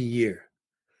once a year,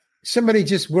 somebody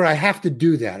where I have to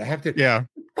do that. I have to. Yeah.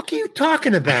 What are you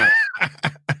talking about?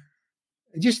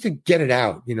 Just to get it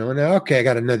out, And okay, I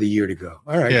got another year to go.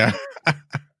 All right. Yeah.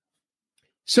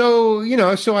 So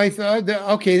I thought,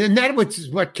 okay, and that was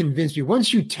what convinced me.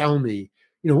 Once you tell me,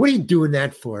 what are you doing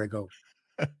that for? I go,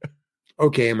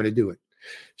 okay, I'm going to do it.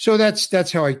 So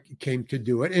that's how I came to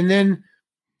do it. And then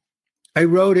I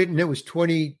wrote it, and it was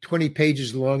 20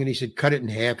 pages long. And he said, cut it in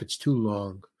half. It's too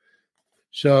long.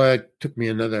 So it took me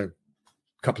another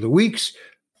couple of weeks.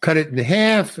 cut it in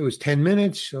half. It was 10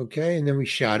 minutes. Okay. And then we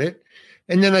shot it.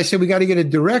 And then I said, we got to get a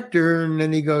director. And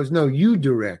then he goes, no, you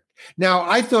direct. Now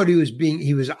I thought he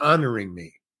was honoring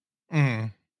me.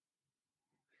 Mm.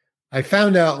 I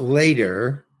found out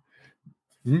later,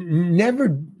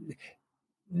 never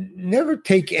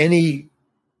take any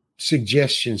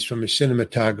suggestions from a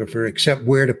cinematographer except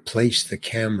where to place the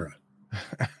camera.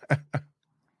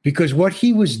 Because what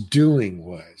he was doing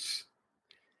was,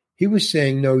 he was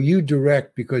saying, no, you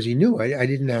direct, because he knew I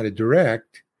didn't know how to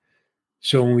direct.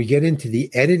 So when we get into the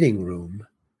editing room,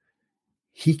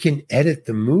 he can edit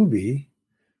the movie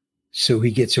so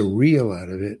he gets a reel out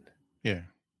of it. Yeah.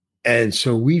 And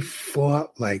so we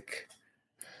fought like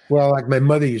my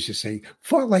mother used to say,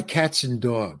 fought like cats and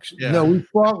dogs. Yeah. No, we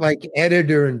fought like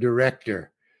editor and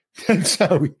director. That's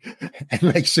how and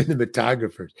like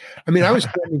cinematographers. I mean, I was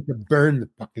threatening to burn the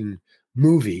fucking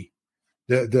movie.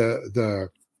 The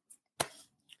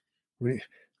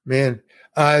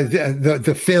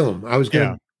film. I was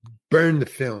going to burn the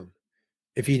film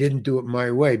if he didn't do it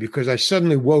my way, because I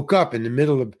suddenly woke up in the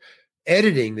middle of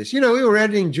editing this. We were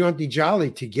editing Jaunty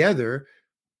Jolly together,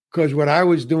 because what I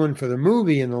was doing for the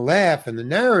movie and the laugh and the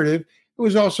narrative, it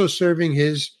was also serving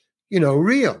his,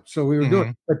 reel. So we were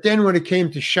doing, but then when it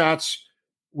came to shots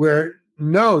where,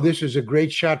 no, this is a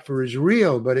great shot for his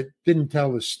reel, but it didn't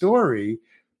tell the story,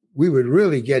 we would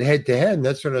really get head to head. And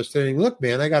that's what I was saying. Look,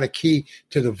 man, I got a key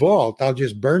to the vault. I'll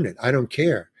just burn it. I don't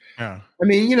care. Yeah. I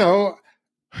mean,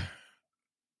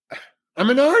 I'm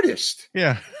an artist.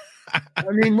 Yeah. I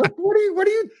mean, what are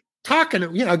you talking?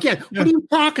 Again, what are you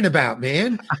talking about,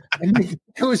 man? I mean,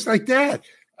 it was like that.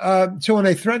 So when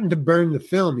I threatened to burn the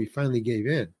film, he finally gave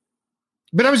in.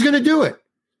 But I was going to do it.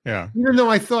 Yeah. Even though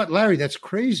I thought, Larry, that's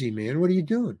crazy, man. What are you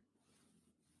doing?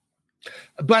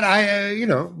 But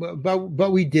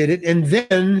but we did it. And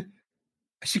then,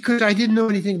 because I didn't know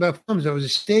anything about films, I was a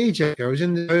stage actor. I was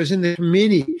in the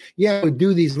committee. Yeah, I would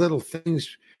do these little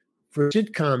things for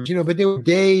sitcoms, but there were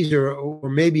days or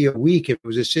maybe a week. If it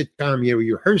was a sitcom, you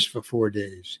rehearsed for 4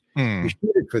 days. You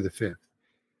shoot it for the 5th.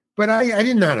 But I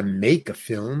didn't know how to make a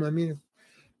film. I mean,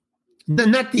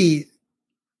 not the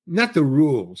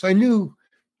rules. I knew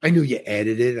you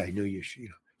edited. I knew you.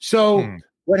 So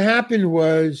what happened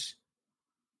was,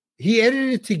 he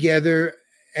edited it together,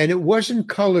 and it wasn't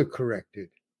color corrected.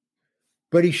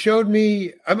 But he showed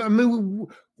me. I mean,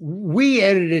 we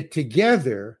edited it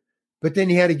together, but then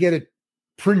he had to get it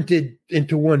printed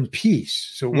into one piece,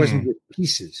 so it wasn't just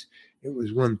pieces. It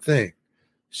was one thing.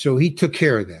 So he took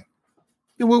care of that,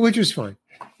 which was fine.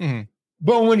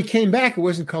 But when he came back, it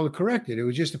wasn't color corrected. It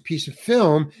was just a piece of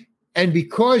film. And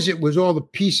because it was all the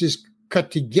pieces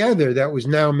cut together that was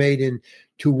now made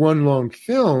into one long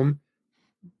film,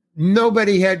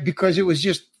 nobody had, because it was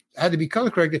just had to be color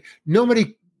corrected,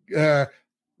 nobody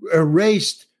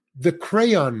erased the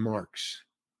crayon marks,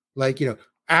 like,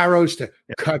 arrows to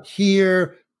cut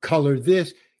here, color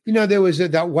this. There was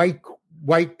that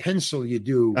white pencil you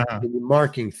do when you're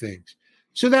marking things.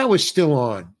 So that was still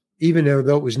on, even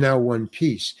though it was now one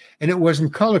piece, and it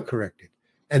wasn't color corrected.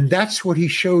 And that's what he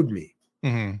showed me.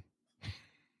 It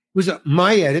was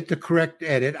my edit, the correct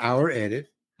edit, our edit,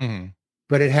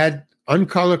 but it had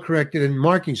uncolor corrected and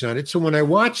markings on it. So when I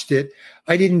watched it,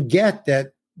 I didn't get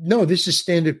that. No, this is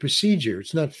standard procedure.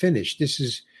 It's not finished.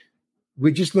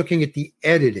 We're just looking at the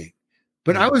editing.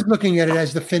 But I was looking at it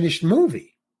as the finished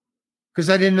movie because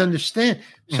I didn't understand.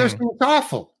 So I said, it's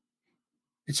awful.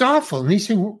 It's awful. And he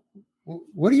said,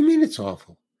 what do you mean it's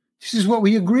awful? This is what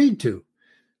we agreed to.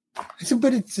 I said,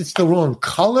 but it's the wrong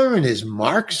color and his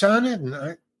marks on it. And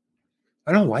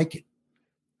I don't like it.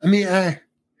 I mean,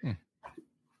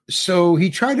 so he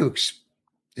tried to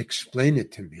explain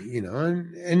it to me,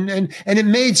 and it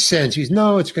made sense. He's,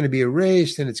 no, it's going to be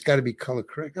erased and it's got to be color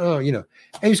correct. Oh, and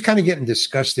he was kind of getting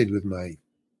disgusted with my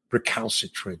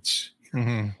recalcitrance.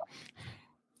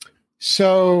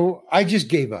 So I just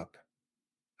gave up.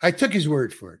 I took his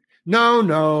word for it.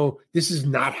 No, this is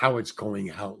not how it's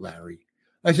going out, Larry.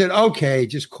 I said, okay,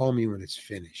 just call me when it's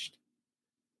finished.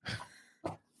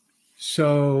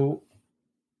 So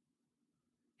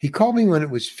he called me when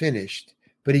it was finished,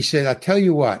 but he said, I'll tell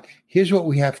you what, here's what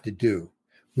we have to do.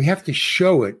 We have to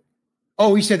show it.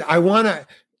 Oh, he said, I want to,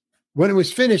 when it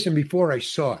was finished and before I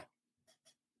saw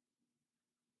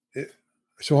it.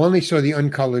 So I only saw the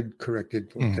uncolored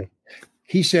corrected thing.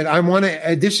 He said, I want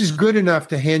to, this is good enough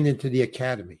to hand into the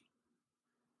Academy.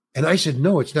 And I said,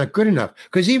 no, it's not good enough.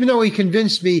 Because even though he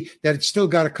convinced me that it's still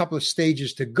got a couple of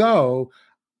stages to go,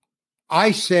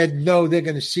 I said, no, they're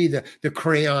going to see the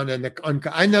crayon and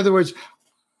the in other words,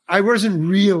 I was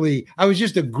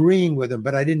just agreeing with him,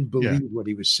 but I didn't believe what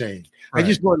he was saying. Right. I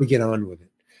just wanted to get on with it.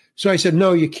 So I said,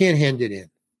 no, you can't hand it in.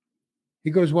 He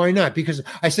goes, why not? Because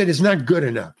I said, it's not good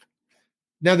enough.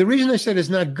 Now, the reason I said it's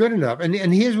not good enough, and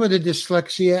here's where the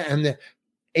dyslexia and the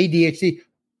ADHD,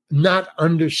 not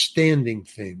understanding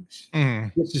things.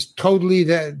 This is totally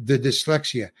the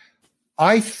dyslexia.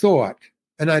 I thought,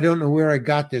 and I don't know where I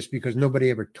got this because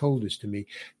nobody ever told this to me,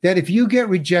 that if you get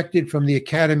rejected from the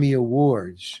Academy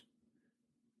Awards,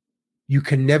 you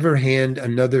can never hand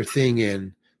another thing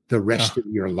in the rest of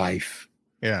your life.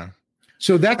 Yeah.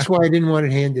 So that's why I didn't want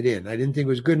it handed in. I didn't think it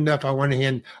was good enough. I want to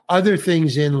hand other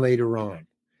things in later on.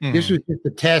 This was just a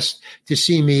test to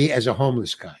see me as a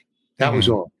homeless guy. That was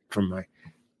all from my.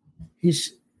 He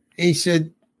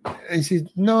said,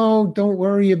 no, don't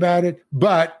worry about it.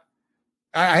 But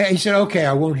I said, okay,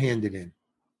 I won't hand it in.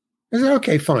 I said,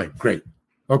 okay, fine, great.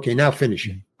 Okay, now finish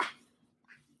it. A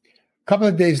couple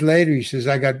of days later, he says,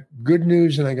 I got good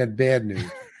news and I got bad news.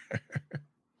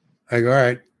 I go, all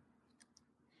right,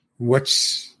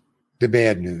 what's the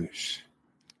bad news?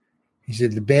 He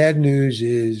said, the bad news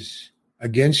is,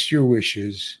 against your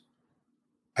wishes,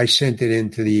 I sent it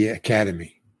into the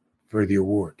Academy for the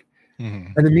award.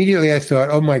 And immediately I thought,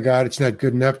 oh my God, it's not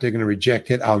good enough. They're going to reject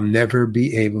it. I'll never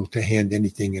be able to hand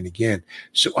anything in again.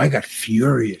 So I got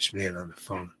furious, man, on the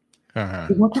phone.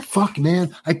 What the fuck,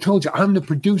 man? I told you, I'm the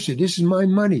producer. This is my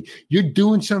money. You're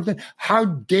doing something. How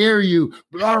dare you?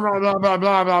 Blah, blah, blah, blah,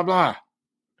 blah, blah, blah.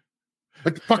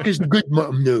 What the fuck is the good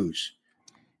news?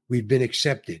 We've been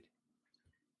accepted.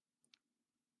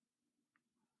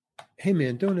 Hey,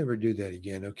 man, don't ever do that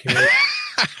again, okay?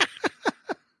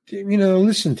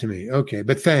 Listen to me. Okay,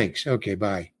 but thanks. Okay,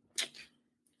 bye.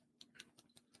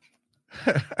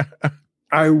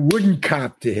 I wouldn't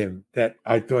cop to him that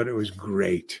I thought it was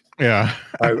great. Yeah.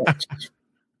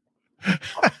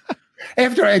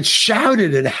 After I had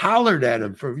shouted and hollered at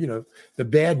him for, the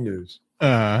bad news.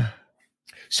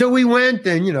 So we went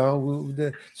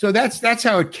and, so that's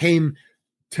how it came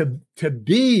to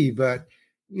be. But,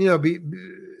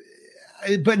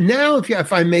 but now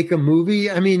if I make a movie,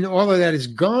 I mean, all of that is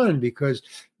gone because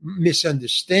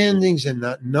misunderstandings and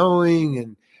not knowing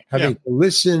and having to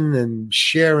listen and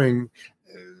sharing,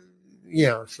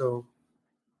 so.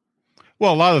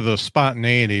 Well, a lot of the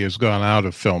spontaneity has gone out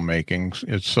of filmmaking.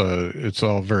 It's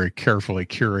all very carefully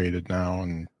curated now.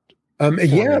 And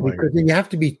because then you have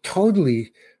to be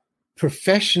totally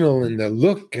professional in the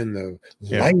look and the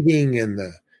lighting and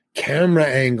the camera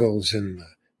angles and the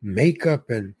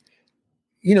makeup and,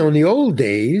 in the old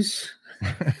days,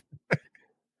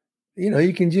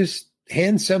 you can just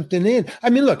hand something in.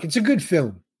 I mean, look, it's a good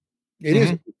film. It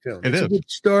is a good film. It's a good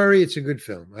story. It's a good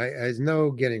film. There's no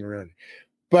getting around it.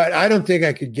 But I don't think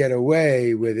I could get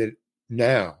away with it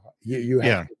now. You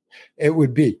have to. It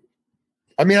would be.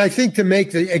 I mean, I think to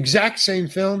make the exact same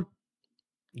film,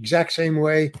 exact same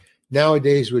way,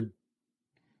 nowadays would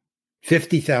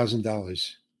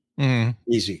 $50,000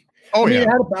 easy. Oh, yeah.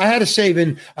 I had to save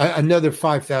in another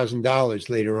 $5,000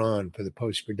 later on for the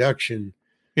post-production.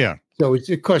 Yeah. So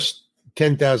it cost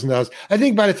 $10,000. I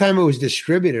think by the time it was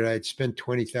distributed, I had spent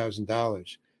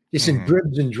 $20,000 just in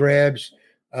dribs and drabs.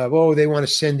 They want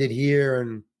to send it here.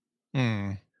 And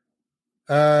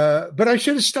but I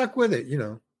should have stuck with it,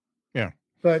 Yeah.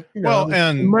 But,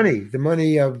 the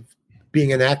money of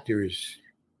being an actor is.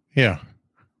 Yeah.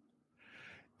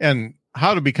 And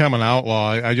How to Become an Outlaw.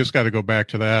 I just got to go back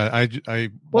to that.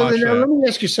 Let me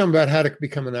ask you something about How to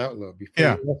Become an Outlaw before you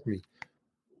ask me.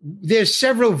 There's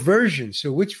several versions.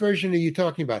 So which version are you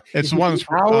talking about? It's one's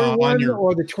the hour one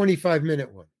or the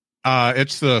 25-minute one?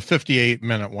 It's the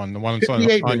 58-minute one, the one that's on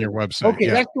your website. Okay,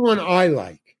 that's the one I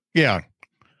like. Yeah.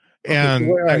 Okay,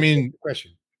 and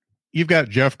question. You've got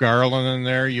Jeff Garlin in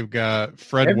there. You've got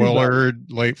Fred Willard,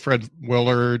 late Fred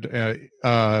Willard.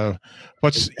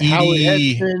 What's Howard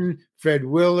Edie? Heston, Fred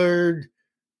Willard.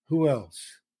 Who else?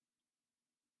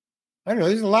 I don't know.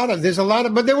 There's a lot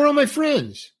of, but they were all my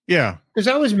friends. Yeah, because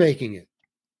I was making it.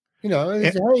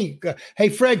 Hey,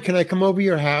 Fred, can I come over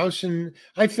your house? And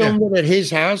I filmed it at his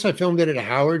house. I filmed it at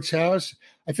Howard's house.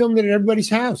 I filmed it at everybody's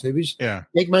house. I was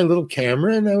take my little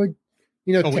camera and I would,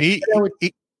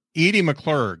 Edie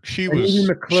McClurg. She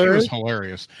was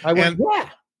hilarious. I went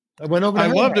over. I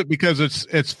loved it because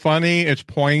it's funny, it's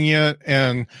poignant,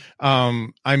 and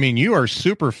I mean, you are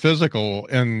super physical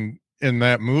in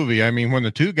that movie. I mean, when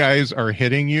the two guys are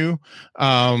hitting you,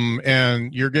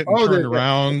 and you're getting turned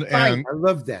around, and I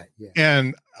love that. Yeah.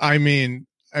 And I mean,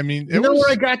 where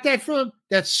I got that from?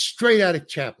 That's straight out of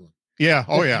Chaplin. Yeah.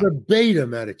 Oh, yeah.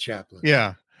 Verbatim out of Chaplin.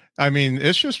 Yeah. I mean,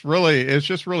 it's just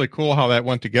really cool how that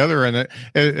went together. And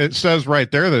it says right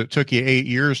there that it took you 8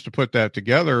 years to put that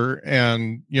together.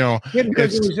 And,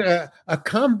 because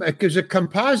it was a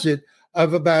composite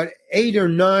of about 8 or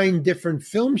 9 different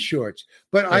film shorts.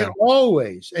 But I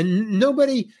always, and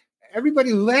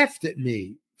everybody laughed at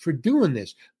me for doing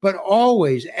this, but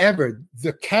always, ever,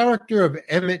 the character of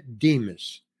Emmett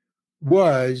Demas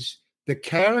was the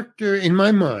character in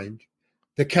my mind,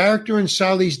 the character in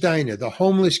Sally's Diner, the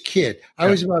homeless kid. I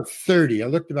was about 30. I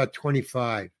looked about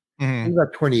 25. I was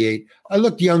about 28. I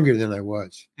looked younger than I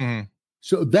was.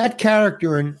 So that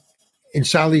character in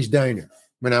Sally's Diner,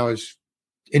 when I was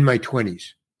in my 20s,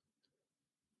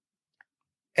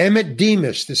 Emmett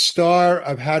Demas, the star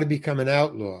of How to Become an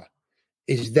Outlaw,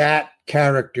 is that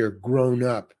character grown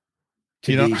up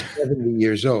to be 70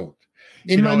 years old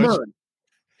in my mind.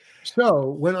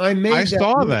 So when I made I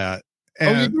saw that.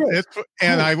 And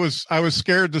I was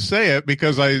scared to say it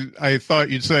because I thought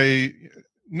you'd say,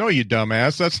 no, you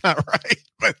dumbass, that's not right.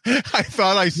 But I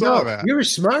thought I saw that. You're a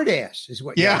smart ass, is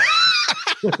what. Yeah.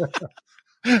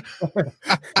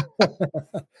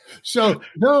 So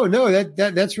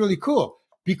that's really cool,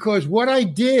 because what I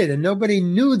did, and nobody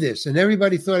knew this, and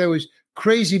everybody thought I was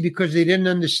crazy because they didn't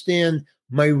understand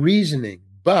my reasoning.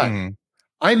 But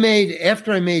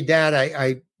after I made that,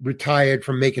 I retired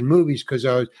from making movies because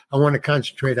I want to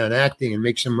concentrate on acting and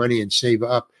make some money and save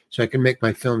up so I can make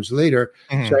my films later.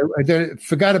 So I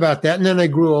forgot about that. And then I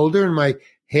grew older and my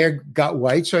hair got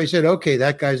white. So I said, okay,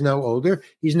 that guy's now older.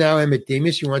 He's now Emmett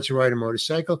Demas. He wants to ride a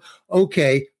motorcycle.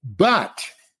 Okay. But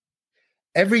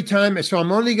every time, so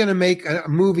I'm only going to make a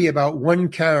movie about one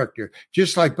character,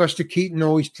 just like Buster Keaton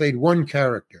always played one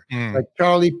character, like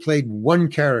Charlie played one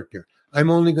character. I'm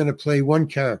only going to play one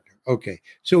character. Okay.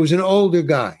 So it was an older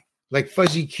guy, like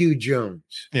Fuzzy Q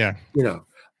Jones. Yeah.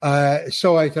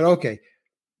 So I thought, okay,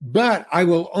 but I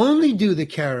will only do the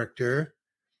character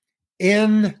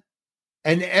in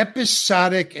an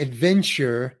episodic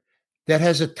adventure that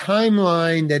has a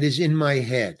timeline that is in my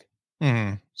head.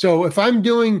 So if I'm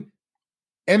doing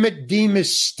Emmett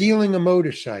Demas stealing a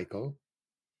motorcycle,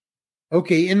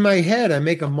 okay, in my head, I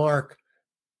make a mark.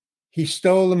 He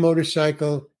stole a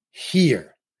motorcycle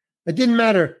here. It didn't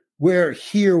matter where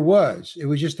here was. It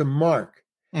was just a mark.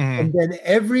 And then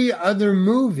every other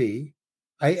movie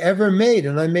I ever made,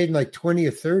 and I made like 20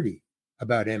 or 30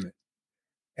 about Emmett,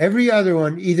 every other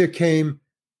one either came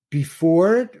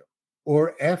before it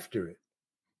or after it,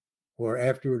 or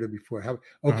before.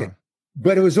 Okay.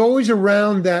 But it was always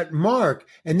around that mark.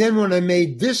 And then when I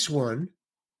made this one,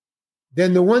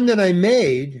 then the one that I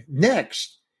made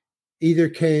next either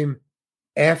came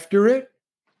after it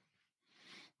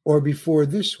or before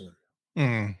this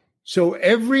one. So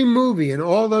every movie in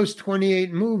all those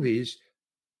 28 movies,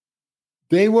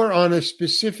 they were on a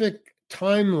specific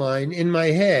timeline in my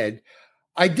head.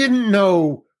 I didn't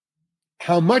know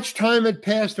how much time had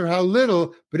passed or how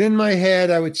little, but in my head,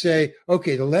 I would say,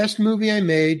 okay, the last movie I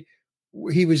made,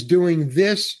 he was doing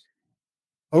this.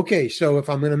 Okay, so if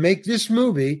I'm going to make this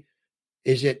movie,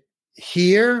 is it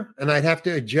here? And I'd have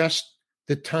to adjust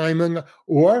the timing,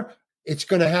 or it's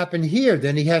going to happen here.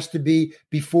 Then he has to be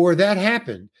before that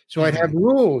happened. So I'd have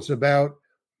rules about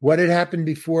what had happened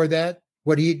before that,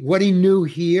 what he knew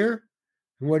here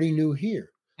and what he knew here.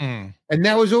 And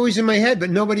that was always in my head, but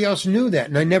nobody else knew that.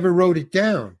 And I never wrote it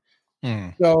down.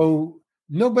 So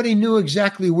nobody knew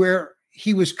exactly where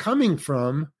he was coming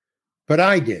from, but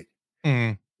I did.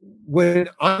 When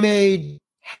I made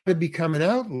How to Become an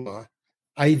Outlaw,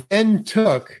 I then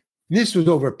took, this was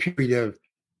over a period of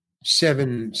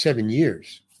seven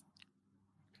years.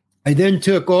 I then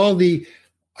took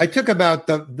I took about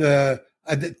the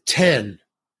 10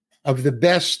 of the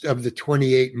best of the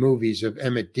 28 movies of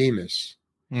Emmett Demas.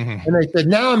 And I said,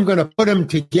 now I'm going to put them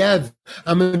together.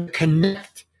 I'm going to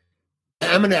connect.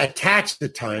 I'm going to attach the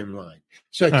timeline.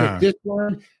 So I took this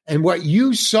one, and what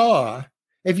you saw,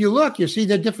 if you look, you see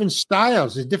the different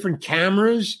styles. There's different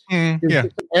cameras. There's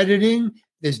different editing.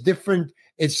 There's different.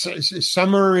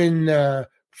 Some are in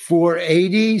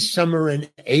 480, some are in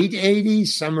 880,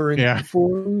 some are in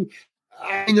 480.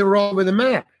 I mean, they're all over the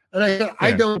map. And I said,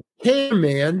 I don't care,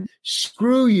 man.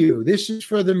 Screw you. This is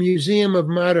for the Museum of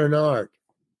Modern Art.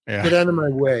 Get out of my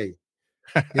way.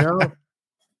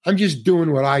 I'm just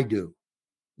doing what I do.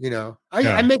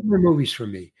 I make my movies for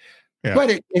me. But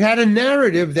it had a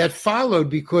narrative that followed,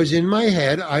 because in my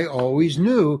head, I always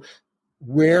knew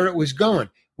where it was going.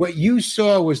 What you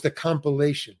saw was the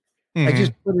compilation. I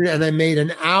just put it, and I made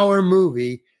an hour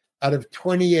movie out of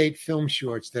 28 film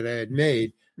shorts that I had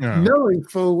made, knowing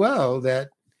full well that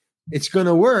it's going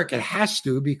to work. It has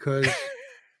to, because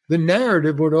the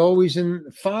narrative would always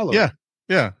follow.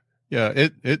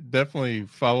 It definitely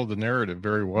followed the narrative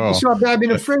very well. So I've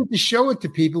been afraid to show it to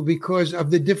people because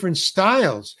of the different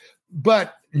styles.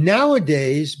 But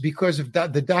nowadays, because of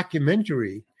the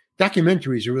documentary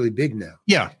documentaries are really big now.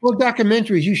 Yeah. Well,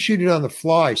 documentaries, you shoot it on the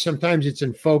fly. Sometimes it's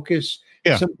in focus.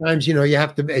 Yeah. Sometimes, you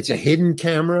have to, it's a hidden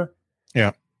camera.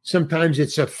 Yeah. Sometimes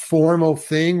it's a formal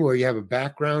thing where you have a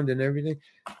background and everything.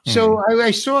 So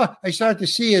I started to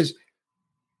see as,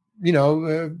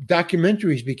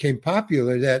 documentaries became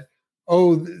popular that,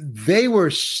 they were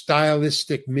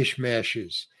stylistic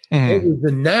mishmashes. It was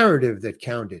the narrative that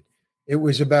counted. It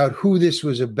was about who this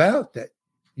was about that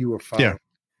you were following.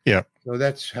 Yeah. So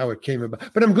that's how it came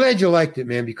about. But I'm glad you liked it,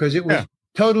 man, because it was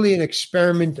totally an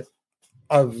experiment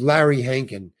of Larry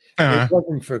Hankin. It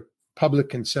wasn't for public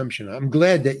consumption. I'm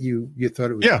glad that you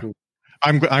thought it was cool.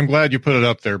 I'm glad you put it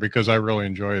up there because I really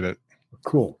enjoyed it.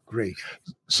 Cool. Great.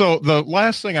 So the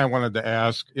last thing I wanted to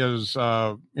ask is,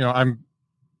 I'm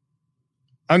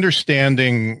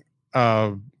understanding,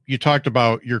 you talked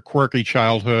about your quirky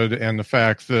childhood and the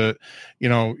fact that,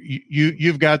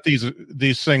 you've got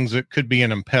these things that could be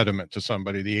an impediment to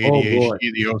somebody, the ADHD,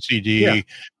 the OCD,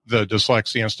 the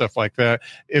dyslexia and stuff like that.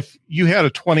 If you had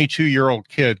a 22-year-old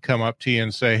kid come up to you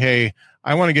and say, hey,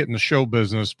 I want to get in the show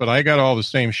business, but I got all the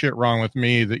same shit wrong with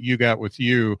me that you got with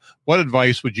you, what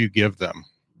advice would you give them?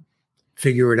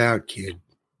 Figure it out, kid.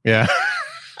 Yeah.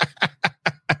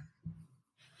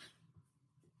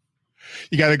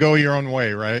 You got to go your own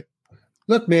way, right?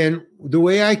 Look, man, the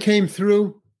way I came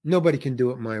through, nobody can do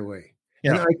it my way.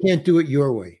 Yeah. And I can't do it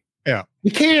your way. Yeah.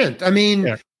 You can't. I mean,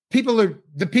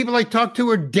 the people I talk to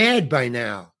are dead by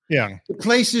now. Yeah. The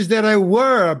places that I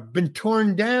were have been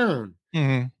torn down.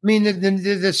 Mm-hmm. I mean,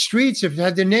 the streets have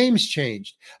had their names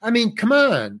changed. I mean, come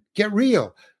on, get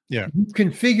real. Yeah. You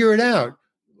can figure it out.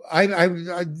 I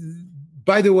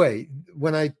by the way,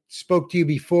 when I spoke to you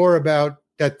before about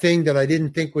that thing that I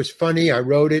didn't think was funny, I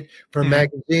wrote it for a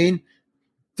magazine.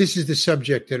 This is the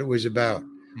subject that it was about.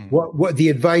 What the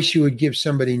advice you would give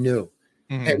somebody new.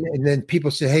 And then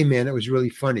people say, hey, man, it was really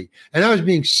funny. And I was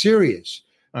being serious.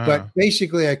 But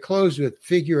basically, I closed with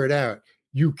figure it out.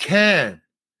 You can.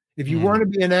 If you want to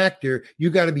be an actor, you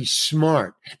got to be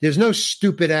smart. There's no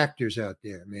stupid actors out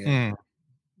there, man.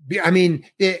 I mean,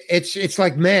 it's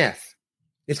like math.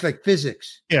 It's like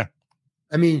physics. Yeah.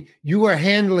 I mean, you are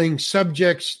handling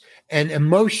subjects and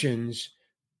emotions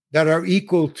that are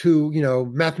equal to,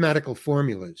 mathematical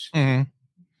formulas.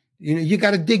 You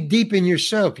got to dig deep in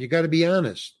yourself. You got to be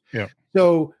honest. Yeah.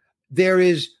 So there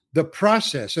is the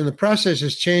process, and the process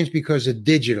has changed because of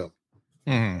digital.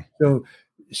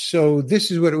 So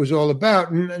this is what it was all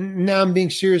about. And now I'm being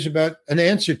serious about an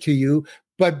answer to you.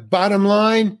 But bottom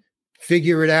line,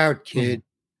 figure it out, kid.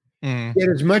 Get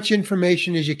as much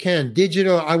information as you can.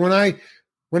 Digital.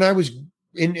 When I was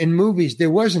in movies, there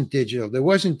wasn't digital. There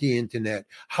wasn't the internet.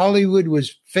 Hollywood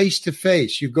was face to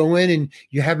face. You go in and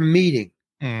you have a meeting.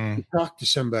 You talk to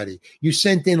somebody. You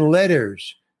sent in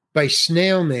letters by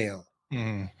snail mail.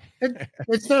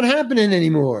 It's not happening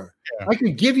anymore. Yeah. I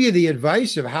could give you the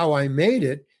advice of how I made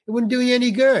it. It wouldn't do you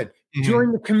any good.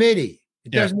 Join the committee.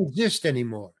 It doesn't exist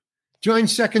anymore. Join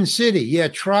Second City. Yeah,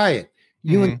 try it.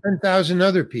 You and 10,000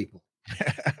 other people.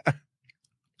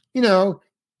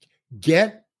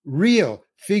 Get real.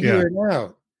 Figure it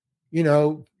out.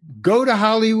 Go to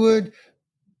Hollywood.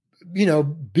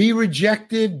 Be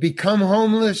rejected. Become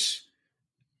homeless.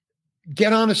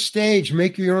 Get on a stage.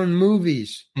 Make your own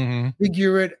movies.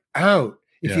 Figure it out.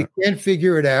 If you can't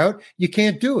figure it out, you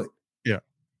can't do it. Yeah.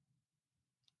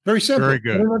 Very simple. Very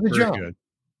good. Very good.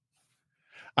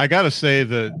 I got to say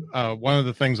that one of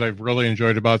the things I've really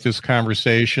enjoyed about this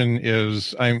conversation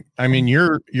is,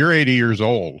 you're 80 years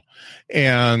old,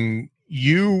 and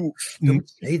you don't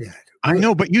say that. I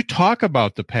know, but you talk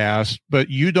about the past, but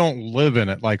you don't live in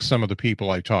it like some of the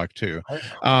people I talk to.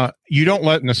 You don't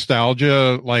let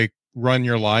nostalgia run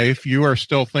your life. You are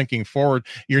still thinking forward.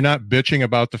 You're not bitching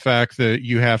about the fact that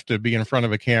you have to be in front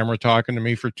of a camera talking to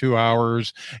me for 2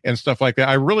 hours and stuff like that.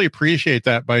 I really appreciate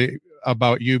that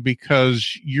about you,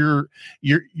 because you're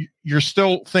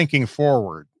still thinking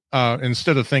forward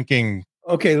instead of thinking.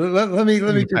 Okay, let me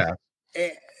just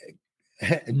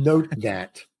note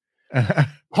that.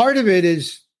 Part of it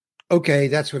is, okay,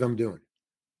 that's what I'm doing,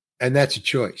 and that's a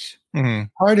choice.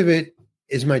 Part of it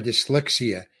is my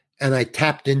dyslexia, and I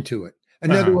tapped into it.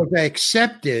 In other words, I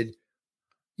accepted,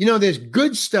 there's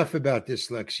good stuff about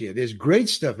dyslexia. There's great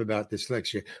stuff about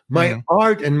dyslexia. My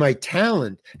art and my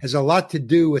talent has a lot to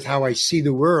do with how I see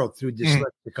the world through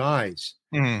dyslexic eyes.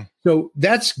 So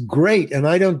that's great. And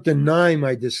I don't deny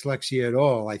my dyslexia at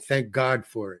all. I thank God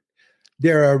for it.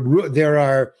 There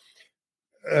are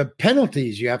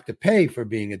penalties you have to pay for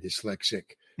being a dyslexic.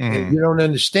 You don't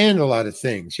understand a lot of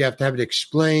things. You have to have it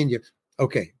explained.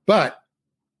 Okay. But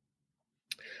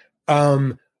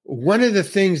one of the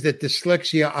things that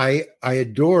dyslexia I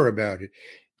adore about it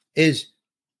is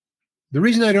the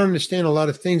reason I don't understand a lot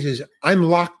of things is I'm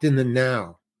locked in the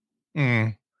now.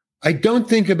 Mm. I don't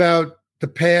think about the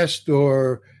past,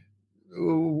 or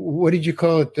what did you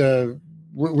call it?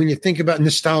 When you think about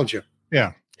nostalgia.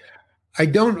 Yeah. I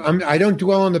don't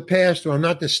dwell on the past, or I'm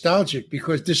not nostalgic,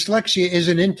 because dyslexia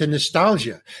isn't into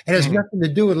nostalgia. It has nothing to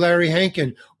do with Larry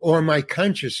Hankin or my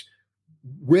conscious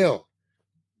will.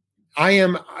 I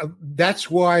am. That's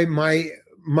why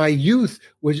my youth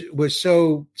was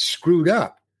so screwed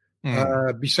up.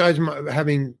 Besides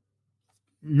having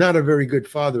not a very good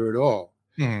father at all,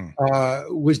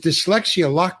 was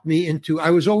dyslexia locked me into.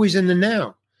 I was always in the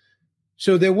now,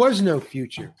 so there was no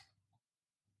future.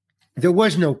 There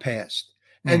was no past.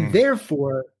 And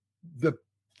therefore, the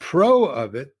pro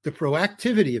of it, the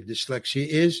proactivity of dyslexia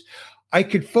is I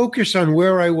could focus on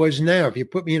where I was now. If you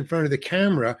put me in front of the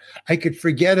camera, I could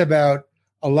forget about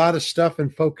a lot of stuff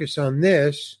and focus on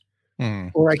this.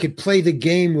 Or I could play the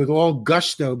game with all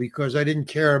gusto because I didn't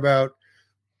care about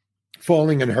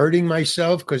falling and hurting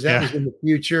myself, because that was in the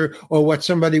future, or what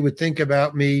somebody would think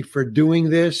about me for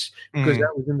doing this, because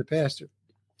that was in the past.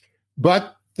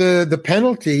 But the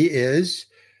penalty is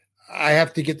I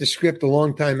have to get the script a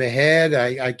long time ahead.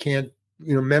 I can't,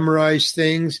 memorize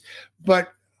things.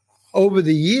 But over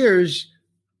the years,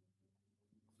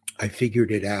 I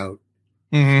figured it out.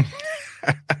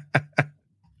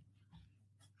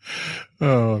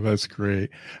 Oh, that's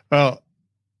great. Well,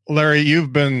 Larry,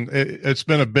 it's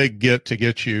been a big get to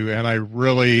get you, and I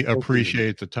really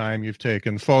appreciate the time you've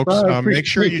taken. Folks, make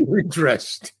sure you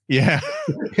interest. Yeah.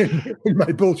 in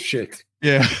my bullshit.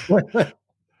 Yeah.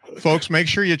 Folks, make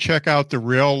sure you check out The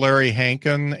Real Larry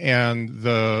Hankin, and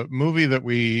the movie that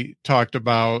we talked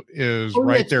about is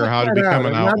right there, How to Become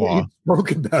an Outlaw. You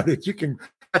spoke about it. You can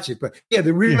watch it. But yeah,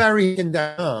 The Real Larry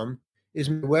Hankin.com is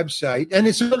my website. And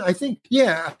it's on, I think,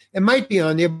 it might be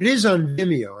on there, but it is on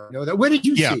Vimeo. I know that. Where did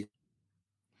you see it?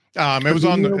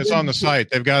 It's on the site.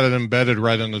 They've got it embedded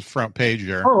right on the front page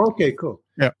there. Oh, okay, cool.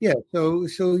 Yeah. Yeah. So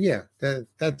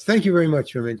thank you very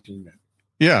much for mentioning that.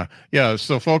 Yeah.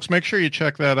 So folks, make sure you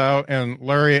check that out. And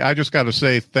Larry, I just got to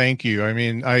say thank you. I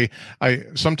mean, I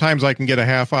sometimes I can get a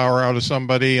half hour out of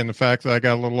somebody, and the fact that I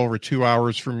got a little over 2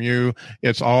 hours from you,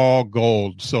 it's all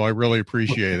gold. So I really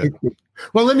appreciate it.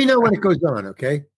 Well, let me know when it goes on. Okay.